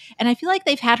attack. And I feel like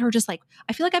they've had her just like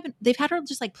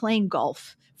playing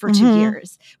golf for 2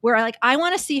 years, where like I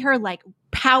want to see her like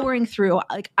powering through.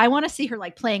 Like I want to see her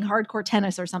like playing hardcore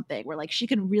tennis or something, where like she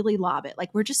can really lob it. Like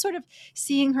we're just sort of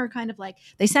seeing her kind of like,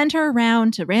 they send her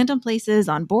around to random places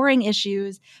on boring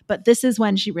issues, but this is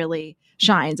when she really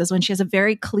shines, is when she has a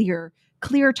very clear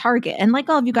target. And like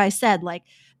all of you guys said, like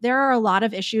there are a lot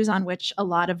of issues on which a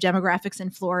lot of demographics in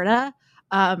Florida,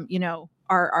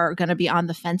 are going to be on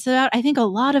the fence about. I think a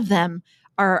lot of them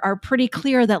are pretty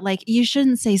clear that like you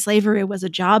shouldn't say slavery was a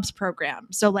jobs program.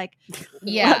 So like,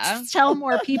 let's tell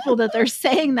more people that they're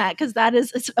saying that, because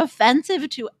it's offensive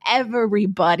to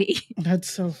everybody.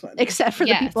 That's so funny. Except for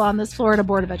the people on this Florida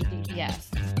Board of Education.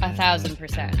 Yes,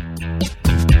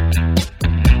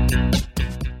 1,000%.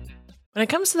 When it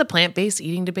comes to the plant-based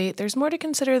eating debate, there's more to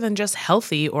consider than just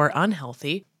healthy or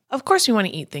unhealthy. Of course, we want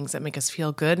to eat things that make us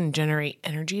feel good and generate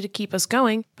energy to keep us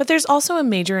going, but there's also a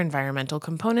major environmental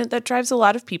component that drives a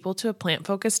lot of people to a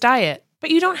plant-focused diet.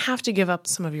 But you don't have to give up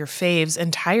some of your faves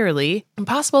entirely.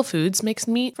 Impossible Foods makes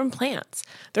meat from plants.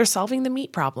 They're solving the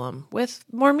meat problem with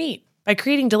more meat. By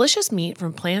creating delicious meat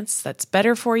from plants that's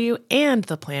better for you and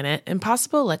the planet,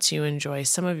 Impossible lets you enjoy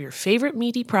some of your favorite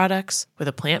meaty products with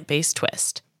a plant-based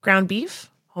twist. Ground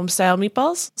beef, home-style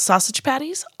meatballs, sausage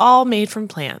patties, all made from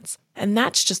plants. And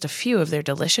that's just a few of their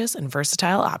delicious and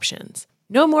versatile options.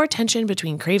 No more tension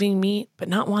between craving meat but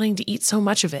not wanting to eat so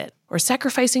much of it, or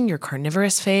sacrificing your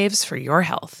carnivorous faves for your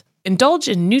health. Indulge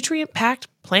in nutrient-packed,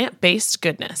 plant-based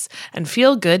goodness and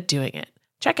feel good doing it.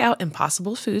 Check out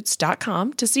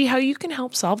ImpossibleFoods.com to see how you can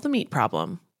help solve the meat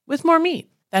problem with more meat.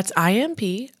 That's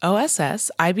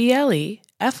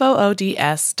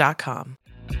ImpossibleFoods.com.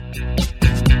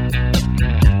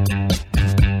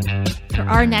 For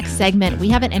our next segment, we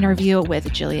have an interview with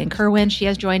Jillian Kerwin. She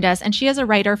has joined us, and she is a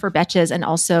writer for Betches and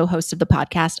also host of the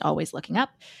podcast Always Looking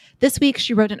Up. This week,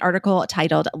 she wrote an article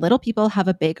titled Little People Have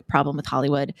a Big Problem with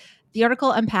Hollywood. The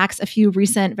article unpacks a few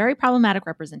recent, very problematic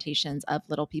representations of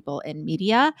little people in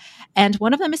media. And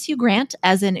one of them is Hugh Grant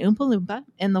as an Oompa Loompa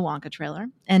in the Wonka trailer.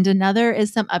 And another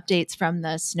is some updates from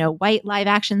the Snow White live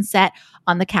action set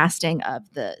on the casting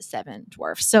of the Seven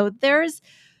Dwarfs. So there's,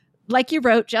 like you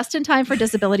wrote, just in time for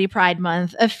Disability Pride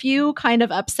Month, a few kind of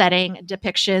upsetting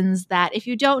depictions that if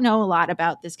you don't know a lot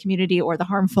about this community or the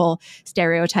harmful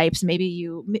stereotypes, maybe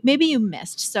you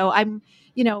missed. So I'm,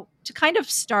 to kind of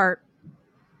start,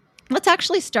 let's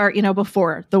actually start,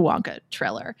 before the Wonka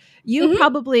trailer.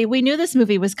 We knew this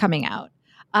movie was coming out.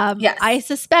 Yes. I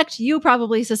suspect you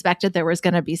probably suspected there was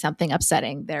going to be something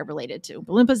upsetting there related to Oompa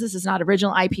Loompas. This is not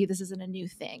original IP. This isn't a new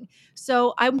thing.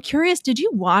 So I'm curious, did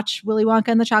you watch Willy Wonka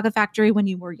and the Chocolate Factory when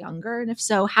you were younger? And if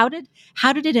so, how did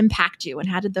it impact you? And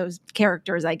how did those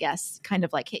characters, I guess, kind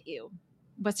of like hit you?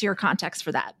 What's your context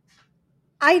for that?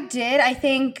 I did. I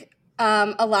think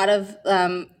a lot of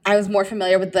I was more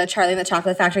familiar with the Charlie and the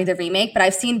Chocolate Factory, the remake, but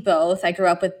I've seen both. I grew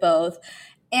up with both.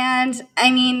 And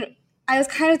I mean, I was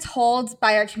kind of told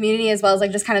by our community, as well as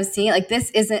like just kind of seeing it, like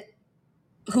this isn't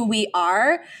who we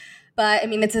are. But I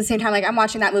mean, it's at the same time, like I'm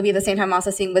watching that movie at the same time I'm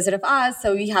also seeing Wizard of Oz.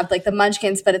 So we have like the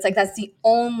Munchkins, but it's like that's the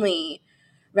only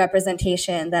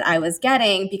representation that I was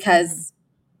getting because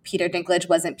Peter Dinklage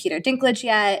wasn't Peter Dinklage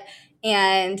yet.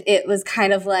 And it was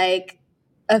kind of like,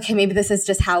 okay, maybe this is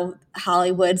just how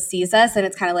Hollywood sees us. And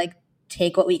it's kind of like,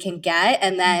 take what we can get.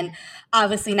 And then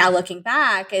obviously now looking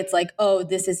back, it's like, oh,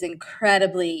 this is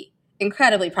incredibly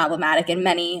problematic in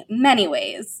many, many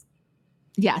ways.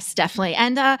 Yes, definitely.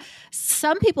 And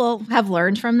some people have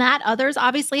learned from that. Others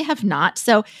obviously have not.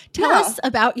 So tell us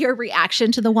about your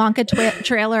reaction to the Wonka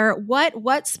trailer.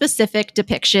 What specific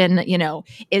depiction,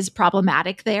 is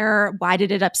problematic there? Why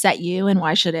did it upset you? And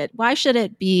why should it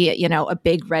be, a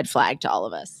big red flag to all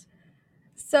of us?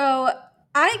 So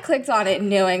I clicked on it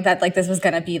knowing that like this was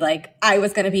going to be like, I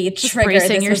was going to be triggered.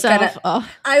 Bracing yourself.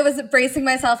 I was bracing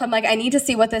myself. I'm like, I need to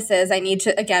see what this is. I need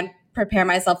to, again, prepare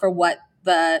myself for what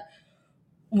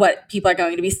people are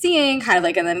going to be seeing, kind of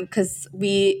like, and then because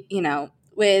we,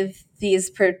 with these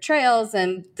portrayals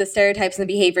and the stereotypes and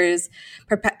the behaviors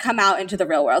come out into the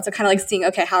real world. So kind of like seeing,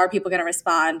 okay, how are people going to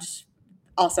respond?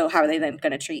 Also, how are they then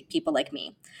going to treat people like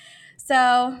me?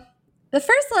 So the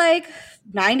first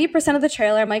 90% of the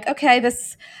trailer, I'm like, okay,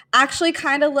 this actually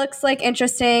kind of looks like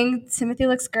interesting. Timothy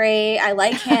looks great. I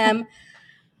like him.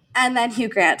 And then Hugh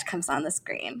Grant comes on the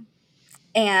screen.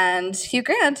 And Hugh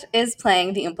Grant is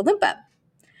playing the Oompa Loompa.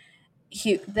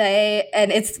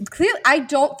 And it's clear. I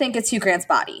don't think it's Hugh Grant's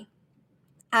body.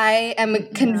 I am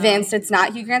convinced it's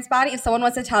not Hugh Grant's body. If someone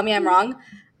wants to tell me I'm wrong,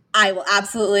 I will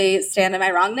absolutely stand in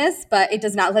my wrongness, but it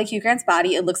does not look like Hugh Grant's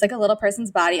body. It looks like a little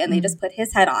person's body, and they just put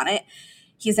his head on it.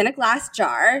 He's in a glass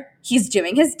jar. He's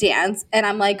doing his dance. And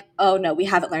I'm like, oh no, we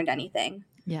haven't learned anything.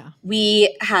 Yeah.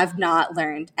 We have not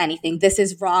learned anything. This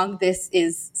is wrong. This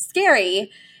is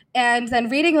scary. And then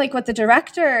reading like what the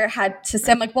director had to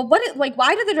say, I'm like, well,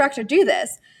 why did the director do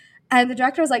this? And the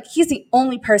director was like, he's the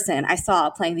only person I saw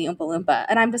playing the Oompa Loompa.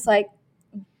 And I'm just like,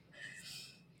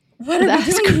 what are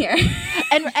we doing here?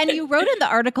 And you wrote in the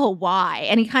article why.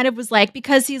 And he kind of was like,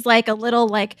 because he's like a little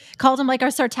like, called him like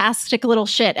a sarcastic little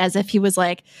shit, as if he was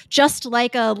like, just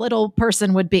like a little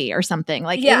person would be or something.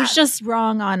 Like it was just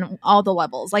wrong on all the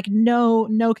levels. Like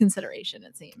no consideration,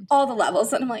 it seemed. All the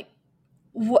levels. And I'm like,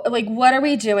 what are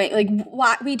we doing? Like,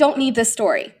 why? We don't need this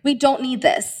story. We don't need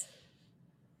this.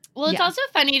 Well, it's also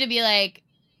funny to be like,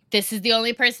 this is the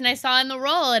only person I saw in the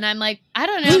role. And I'm like, I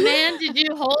don't know, man. Did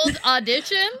you hold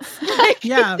auditions? Like,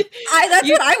 yeah. That's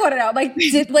what I want to know.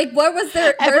 Like, what was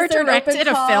there? Ever directed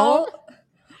a film?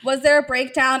 Was there a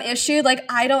breakdown issue? Like,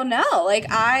 I don't know. Like,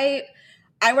 I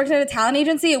worked at a talent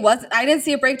agency. I didn't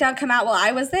see a breakdown come out while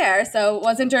I was there. So it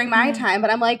wasn't during my time.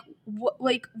 But I'm like,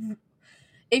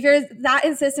 if you're that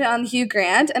insistent on Hugh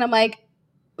Grant, and I'm like,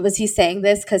 was he saying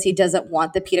this because he doesn't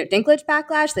want the Peter Dinklage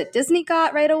backlash that Disney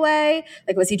got right away?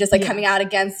 Like, was he just like coming out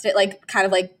against it, like kind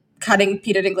of like cutting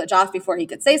Peter Dinklage off before he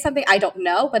could say something? I don't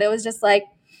know, but it was just like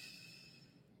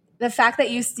the fact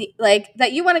that you see like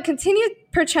that you want to continue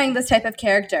portraying this type of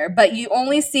character, but you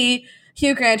only see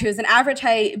Hugh Grant, who's an average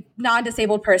height,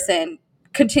 non-disabled person,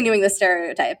 continuing the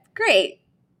stereotype. Great.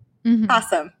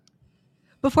 Awesome.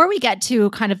 Before we get to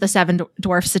kind of the Seven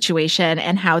Dwarfs situation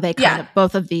and how they kind of,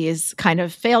 both of these kind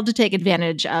of failed to take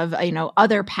advantage of,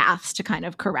 other paths to kind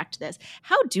of correct this.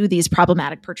 How do these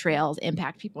problematic portrayals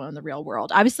impact people in the real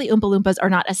world? Obviously, Oompa Loompas are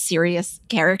not a serious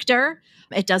character.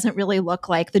 It doesn't really look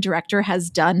like the director has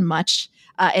done much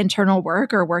internal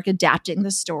work or work adapting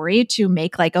the story to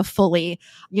make like a fully,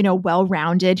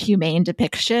 well-rounded, humane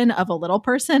depiction of a little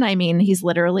person. I mean, he's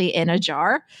literally in a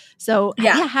jar. So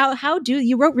how do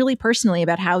you wrote really personally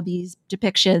about how these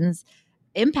depictions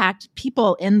impact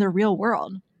people in the real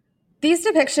world? These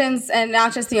depictions, and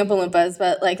not just the Oompa Loompas,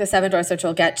 but like the Seven Dwarfs, which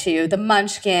we'll get to, the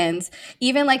Munchkins,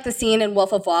 even like the scene in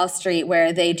Wolf of Wall Street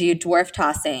where they do dwarf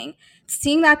tossing.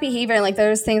 Seeing that behavior, and like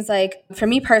there's things like, for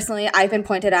me personally, I've been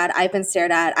pointed at, I've been stared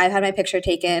at, I've had my picture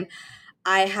taken,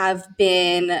 I have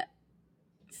been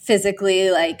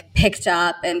physically like picked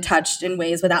up and touched in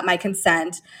ways without my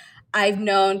consent. I've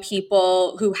known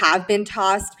people who have been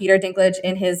tossed. Peter Dinklage,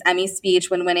 in his Emmy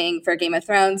speech when winning for Game of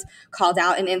Thrones, called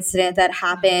out an incident that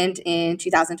happened in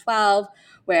 2012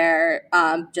 where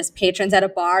just patrons at a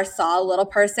bar saw a little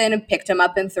person and picked him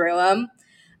up and threw him.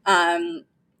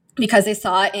 Because they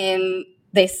saw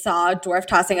dwarf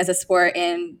tossing as a sport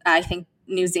in, I think,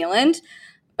 New Zealand,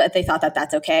 but they thought that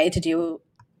that's okay to do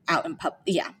out in public.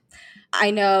 Yeah.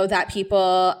 I know that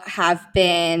people have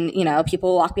been,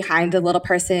 people walk behind the little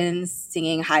person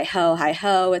singing hi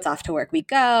ho, it's off to work we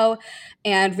go.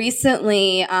 And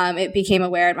recently it became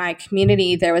aware in my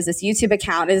community, there was this YouTube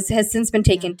account, it has since been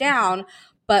taken down,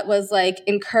 but was like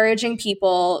encouraging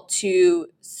people to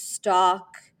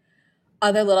stalk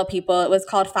other little people. It was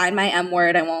called Find My M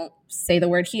Word. I won't say the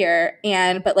word here.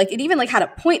 But like it even like had a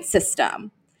point system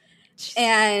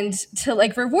and to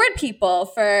like reward people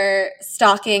for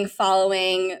stalking,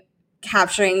 following,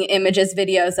 capturing images,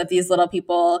 videos of these little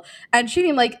people and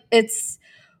treating like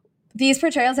these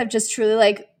portrayals have just truly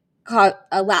like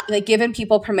given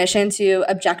people permission to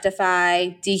objectify,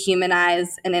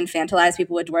 dehumanize, and infantilize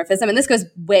people with dwarfism. And this goes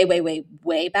way, way, way,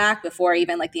 way back before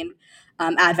even like the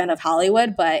advent of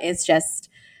Hollywood, but it's just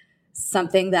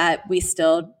something that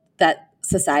that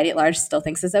society at large still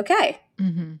thinks is okay.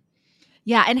 Mm-hmm.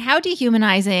 Yeah. And how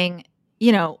dehumanizing,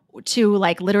 to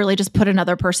like literally just put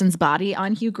another person's body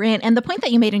on Hugh Grant. And the point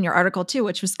that you made in your article too,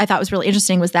 which I thought was really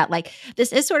interesting, was that like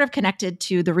this is sort of connected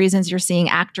to the reasons you're seeing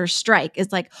actors strike.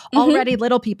 Is like already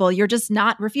little people, you're just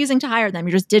not refusing to hire them.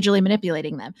 You're just digitally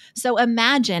manipulating them. So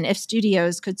imagine if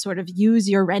studios could sort of use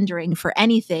your rendering for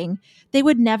anything, they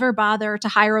would never bother to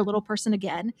hire a little person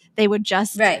again. They would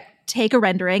just take a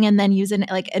rendering and then use it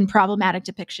like in problematic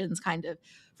depictions kind of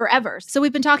forever. So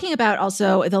we've been talking about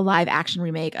also the live action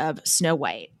remake of Snow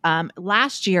White.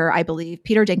 Last year, I believe,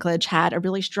 Peter Dinklage had a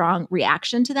really strong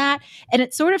reaction to that. And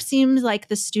it sort of seems like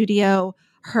the studio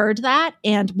heard that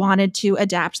and wanted to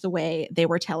adapt the way they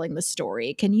were telling the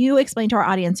story. Can you explain to our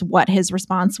audience what his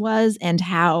response was and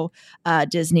how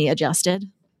Disney adjusted?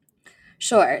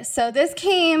 Sure. So this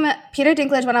came, Peter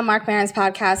Dinklage went on Marc Maron's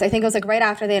podcast. I think it was like right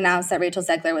after they announced that Rachel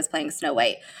Zegler was playing Snow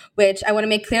White, which I want to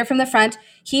make clear from the front,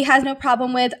 he has no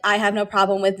problem with, I have no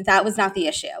problem with. That was not the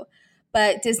issue.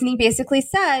 But Disney basically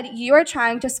said, you are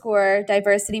trying to score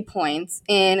diversity points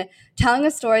in telling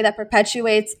a story that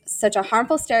perpetuates such a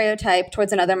harmful stereotype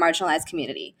towards another marginalized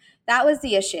community. That was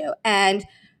the issue. And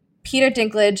Peter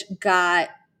Dinklage got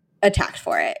attacked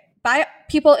for it by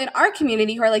people in our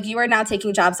community who are like, you are now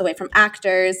taking jobs away from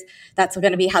actors. That's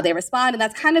going to be how they respond. And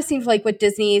that's kind of seems like what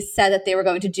Disney said that they were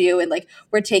going to do. And like,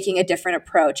 we're taking a different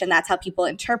approach. And that's how people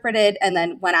interpreted and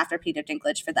then went after Peter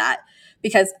Dinklage for that.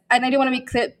 Because, and I do want to be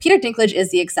clear, Peter Dinklage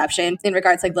is the exception in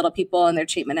regards to like little people and their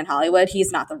treatment in Hollywood.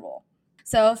 He's not the rule.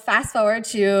 So fast forward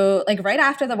to like right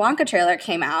after the Wonka trailer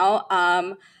came out,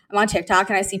 I'm on TikTok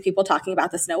and I see people talking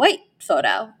about the Snow White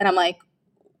photo. And I'm like,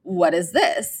 what is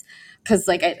this? Because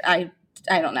like I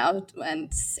don't know.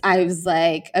 And I was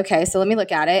like, okay, so let me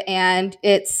look at it. And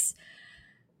it's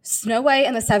Snow White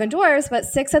and the Seven Dwarfs, but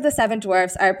 6 of the 7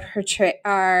 dwarfs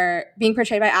are being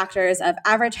portrayed by actors of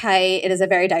average height. It is a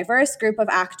very diverse group of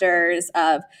actors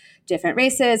of different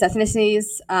races, ethnicities,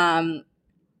 and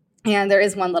there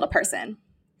is one little person.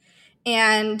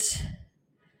 And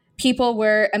people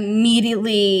were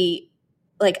immediately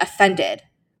like offended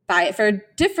by it for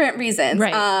different reasons.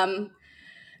 Right.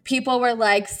 People were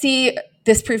like, see,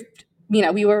 this proof, you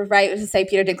know, we were right to say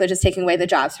Peter Dinklage is taking away the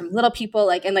jobs from little people.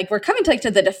 Like, and like, we're coming to like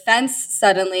to the defense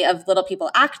suddenly of little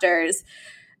people actors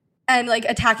and like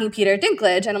attacking Peter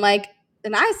Dinklage. And I'm like,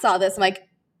 and I saw this, I'm like,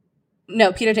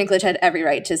 no, Peter Dinklage had every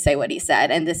right to say what he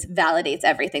said. And this validates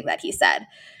everything that he said.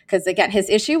 Because again, his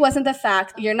issue wasn't the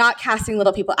fact you're not casting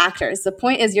little people actors. The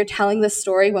point is you're telling the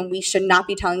story when we should not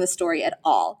be telling the story at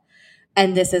all.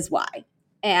 And this is why.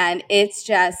 And it's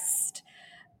just,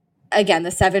 again,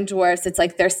 the 7 dwarfs, it's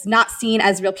like they're not seen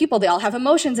as real people. They all have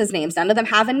emotions as names. None of them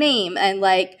have a name. And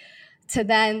like to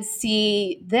then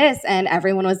see this and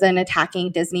everyone was then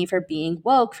attacking Disney for being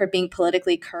woke, for being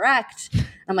politically correct.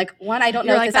 I'm like, one, I don't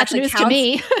know if this actually counts. To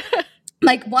me.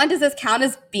 Like, one, does this count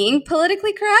as being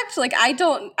politically correct? Like, I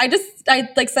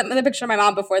like sent the picture of my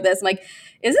mom before this. I'm like,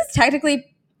 is this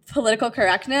technically political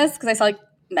correctness? Because I saw like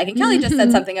Megyn Kelly just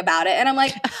said something about it. And I'm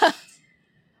like,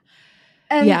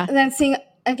 and then seeing,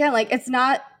 again, like, it's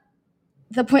not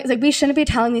the point. Like, we shouldn't be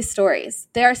telling these stories.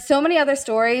 There are so many other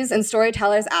stories and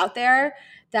storytellers out there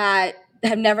that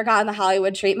have never gotten the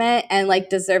Hollywood treatment and like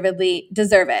deservedly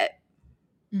deserve it.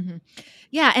 Mm-hmm.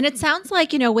 Yeah. And it sounds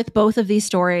like, you know, with both of these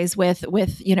stories, with,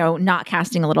 you know, not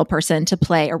casting a little person to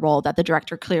play a role that the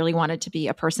director clearly wanted to be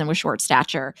a person with short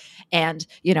stature. And,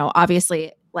 you know,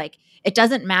 obviously, like, it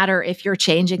doesn't matter if you're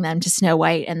changing them to Snow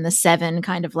White and the 7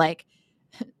 kind of like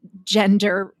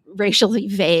gender racially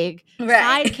vague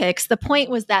sidekicks. The point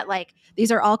was that like,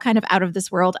 these are all kind of out of this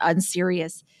world,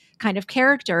 unserious kind of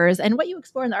characters. And what you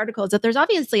explore in the article is that there's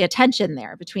obviously a tension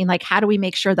there between like, how do we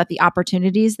make sure that the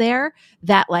opportunities there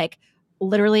that like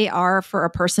literally are for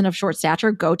a person of short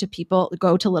stature go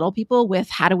to little people with,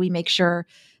 how do we make sure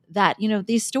that, you know,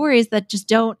 these stories that just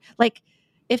don't, like,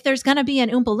 if there's going to be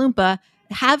an Oompa Loompa,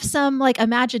 have some like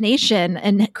imagination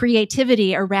and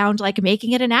creativity around like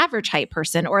making it an average height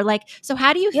person, or like, so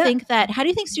how do you think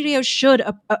studios should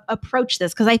approach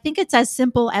this? Because I think it's as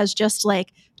simple as just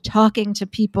like talking to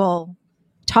people,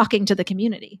 talking to the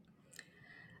community.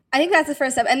 I think that's the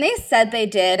first step. And they said they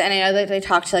did. And I know that they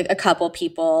talked to like a couple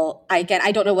people. I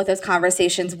don't know what those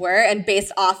conversations were. And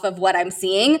based off of what I'm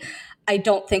seeing, I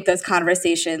don't think those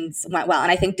conversations went well.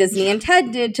 And I think Disney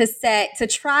intended to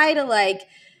try to like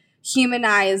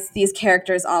humanize these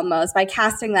characters almost by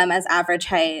casting them as average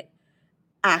height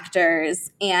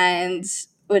actors. And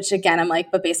which again, I'm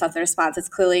like, but based off the response, it's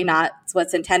clearly not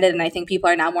what's intended. And I think people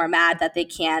are now more mad that they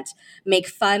can't make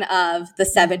fun of the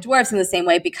 7 dwarfs in the same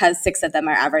way because 6 of them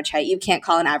are average height. You can't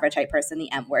call an average height person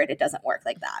the M word. It doesn't work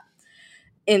like that.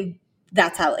 And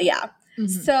that's how, Mm-hmm.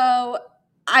 So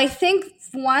I think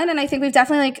and I think we've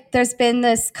definitely like, there's been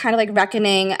this kind of like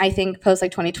reckoning, I think post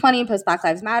like 2020, post Black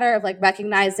Lives Matter, of like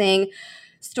recognizing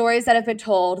stories that have been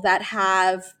told that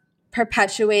have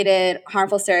perpetuated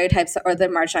harmful stereotypes or the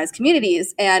marginalized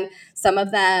communities. And some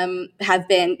of them have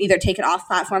been either taken off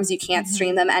platforms, you can't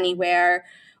stream them anywhere,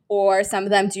 or some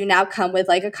of them do now come with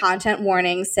like a content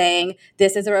warning saying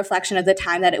this is a reflection of the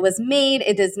time that it was made.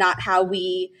 It is not how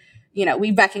we, you know,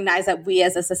 we recognize that we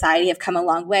as a society have come a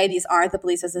long way. These aren't the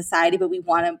beliefs of society, but we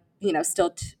want to, you know,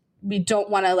 we don't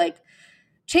want to like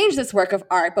change this work of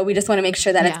art, but we just want to make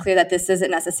sure that it's clear that this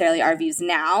isn't necessarily our views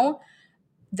now.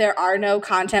 There are no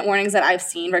content warnings that I've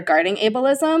seen regarding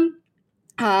ableism.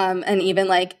 And even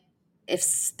like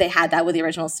if they had that with the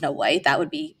original Snow White, that would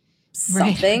be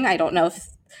something. Right. I don't know if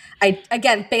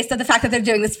again, based on the fact that they're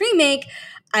doing this remake,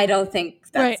 I don't think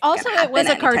that's right. Also, it was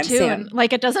a cartoon. Soon.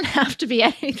 Like, it doesn't have to be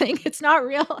anything. It's not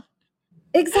real.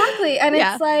 Exactly. And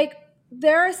it's like,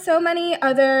 there are so many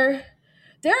other,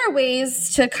 there are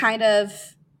ways to kind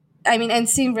of, I mean, and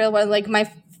seeing real one, like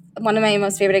one of my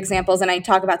most favorite examples, and I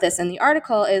talk about this in the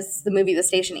article, is the movie The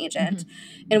Station Agent,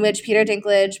 in which Peter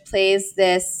Dinklage plays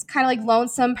this kind of like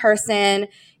lonesome person.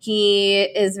 He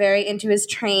is very into his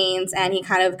trains, and he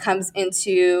kind of comes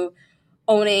into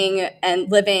owning and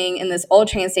living in this old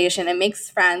train station and makes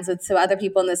friends with some other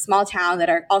people in this small town that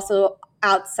are also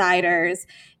outsiders.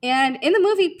 And in the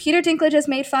movie, Peter Dinklage is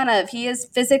made fun of. He is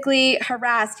physically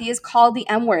harassed. He is called the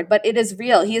M word, but it is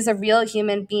real. He is a real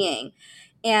human being.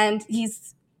 And he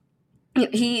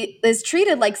is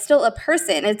treated like still a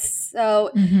person. It's so,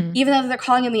 even though they're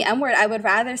calling him the M word, I would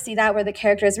rather see that where the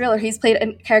character is real. Or he's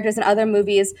played characters in other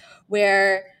movies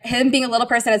where him being a little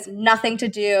person has nothing to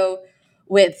do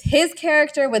with his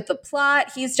character, with the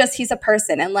plot. He's a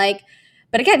person. And like,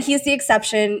 but again, he's the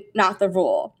exception, not the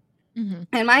rule.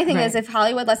 And my thing is, if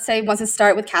Hollywood, let's say, wants to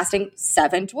start with casting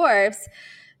 7 dwarves,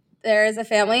 there's a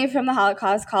family from the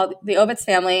Holocaust called the Ovitz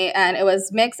family, and it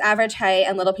was mixed, average height,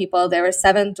 and little people. There were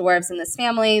 7 dwarves in this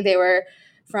family. They were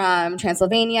from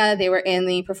Transylvania. They were in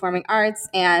the performing arts,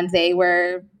 and they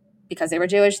were, because they were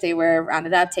Jewish, they were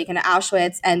rounded up, taken to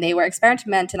Auschwitz, and they were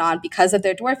experimented on because of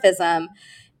their dwarfism.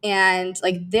 And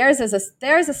like, there's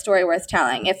a story worth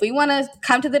telling. If we want to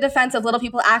come to the defense of little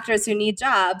people actors who need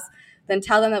jobs, then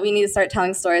tell them that we need to start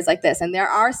telling stories like this. And there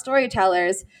are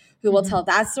storytellers who will tell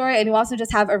that story, and who also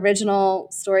just have original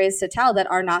stories to tell that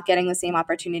are not getting the same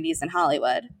opportunities in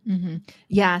Hollywood.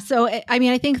 Yeah. So, I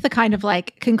mean, I think the kind of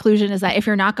like conclusion is that if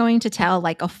you're not going to tell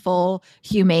like a full,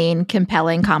 humane,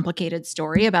 compelling, complicated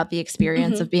story about the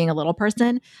experience of being a little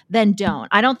person, then don't.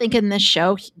 I don't think in this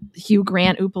show, Hugh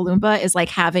Grant Oompa Loompa is like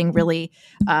having really,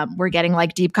 we're getting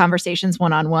like deep conversations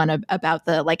one-on-one about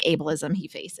the like ableism he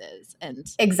faces. And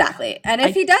exactly. And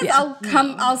if he does,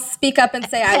 I'll speak up and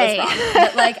say I was wrong.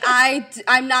 But like,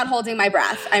 I'm not holding my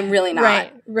breath. I'm really not.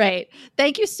 Right.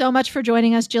 Thank you so much for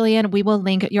joining us, Jillian. We will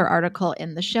link your article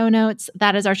in the show notes.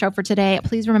 That is our show for today.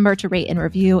 Please remember to rate and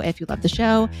review if you love the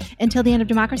show. Until the end of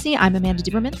democracy, I'm Amanda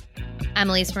Duberman. I'm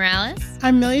Elise Morales.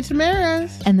 I'm Millie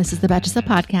Tamaris. And this is the Betches Sup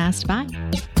Podcast. Bye.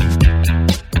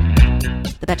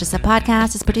 The Betches Sup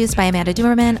Podcast is produced by Amanda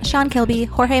Duberman, Sean Kilby,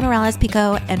 Jorge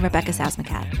Morales-Pico, and Rebecca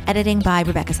Sausmacat. Editing by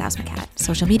Rebecca Sausmacat.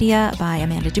 Social media by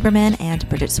Amanda Duberman and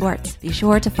Bridget Swartz. Be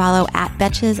sure to follow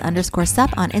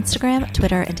 @Betches_Sup on Instagram,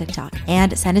 Twitter, and TikTok.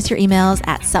 And send us your emails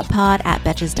at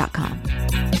suppod@betches.com.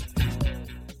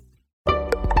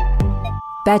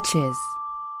 Betches.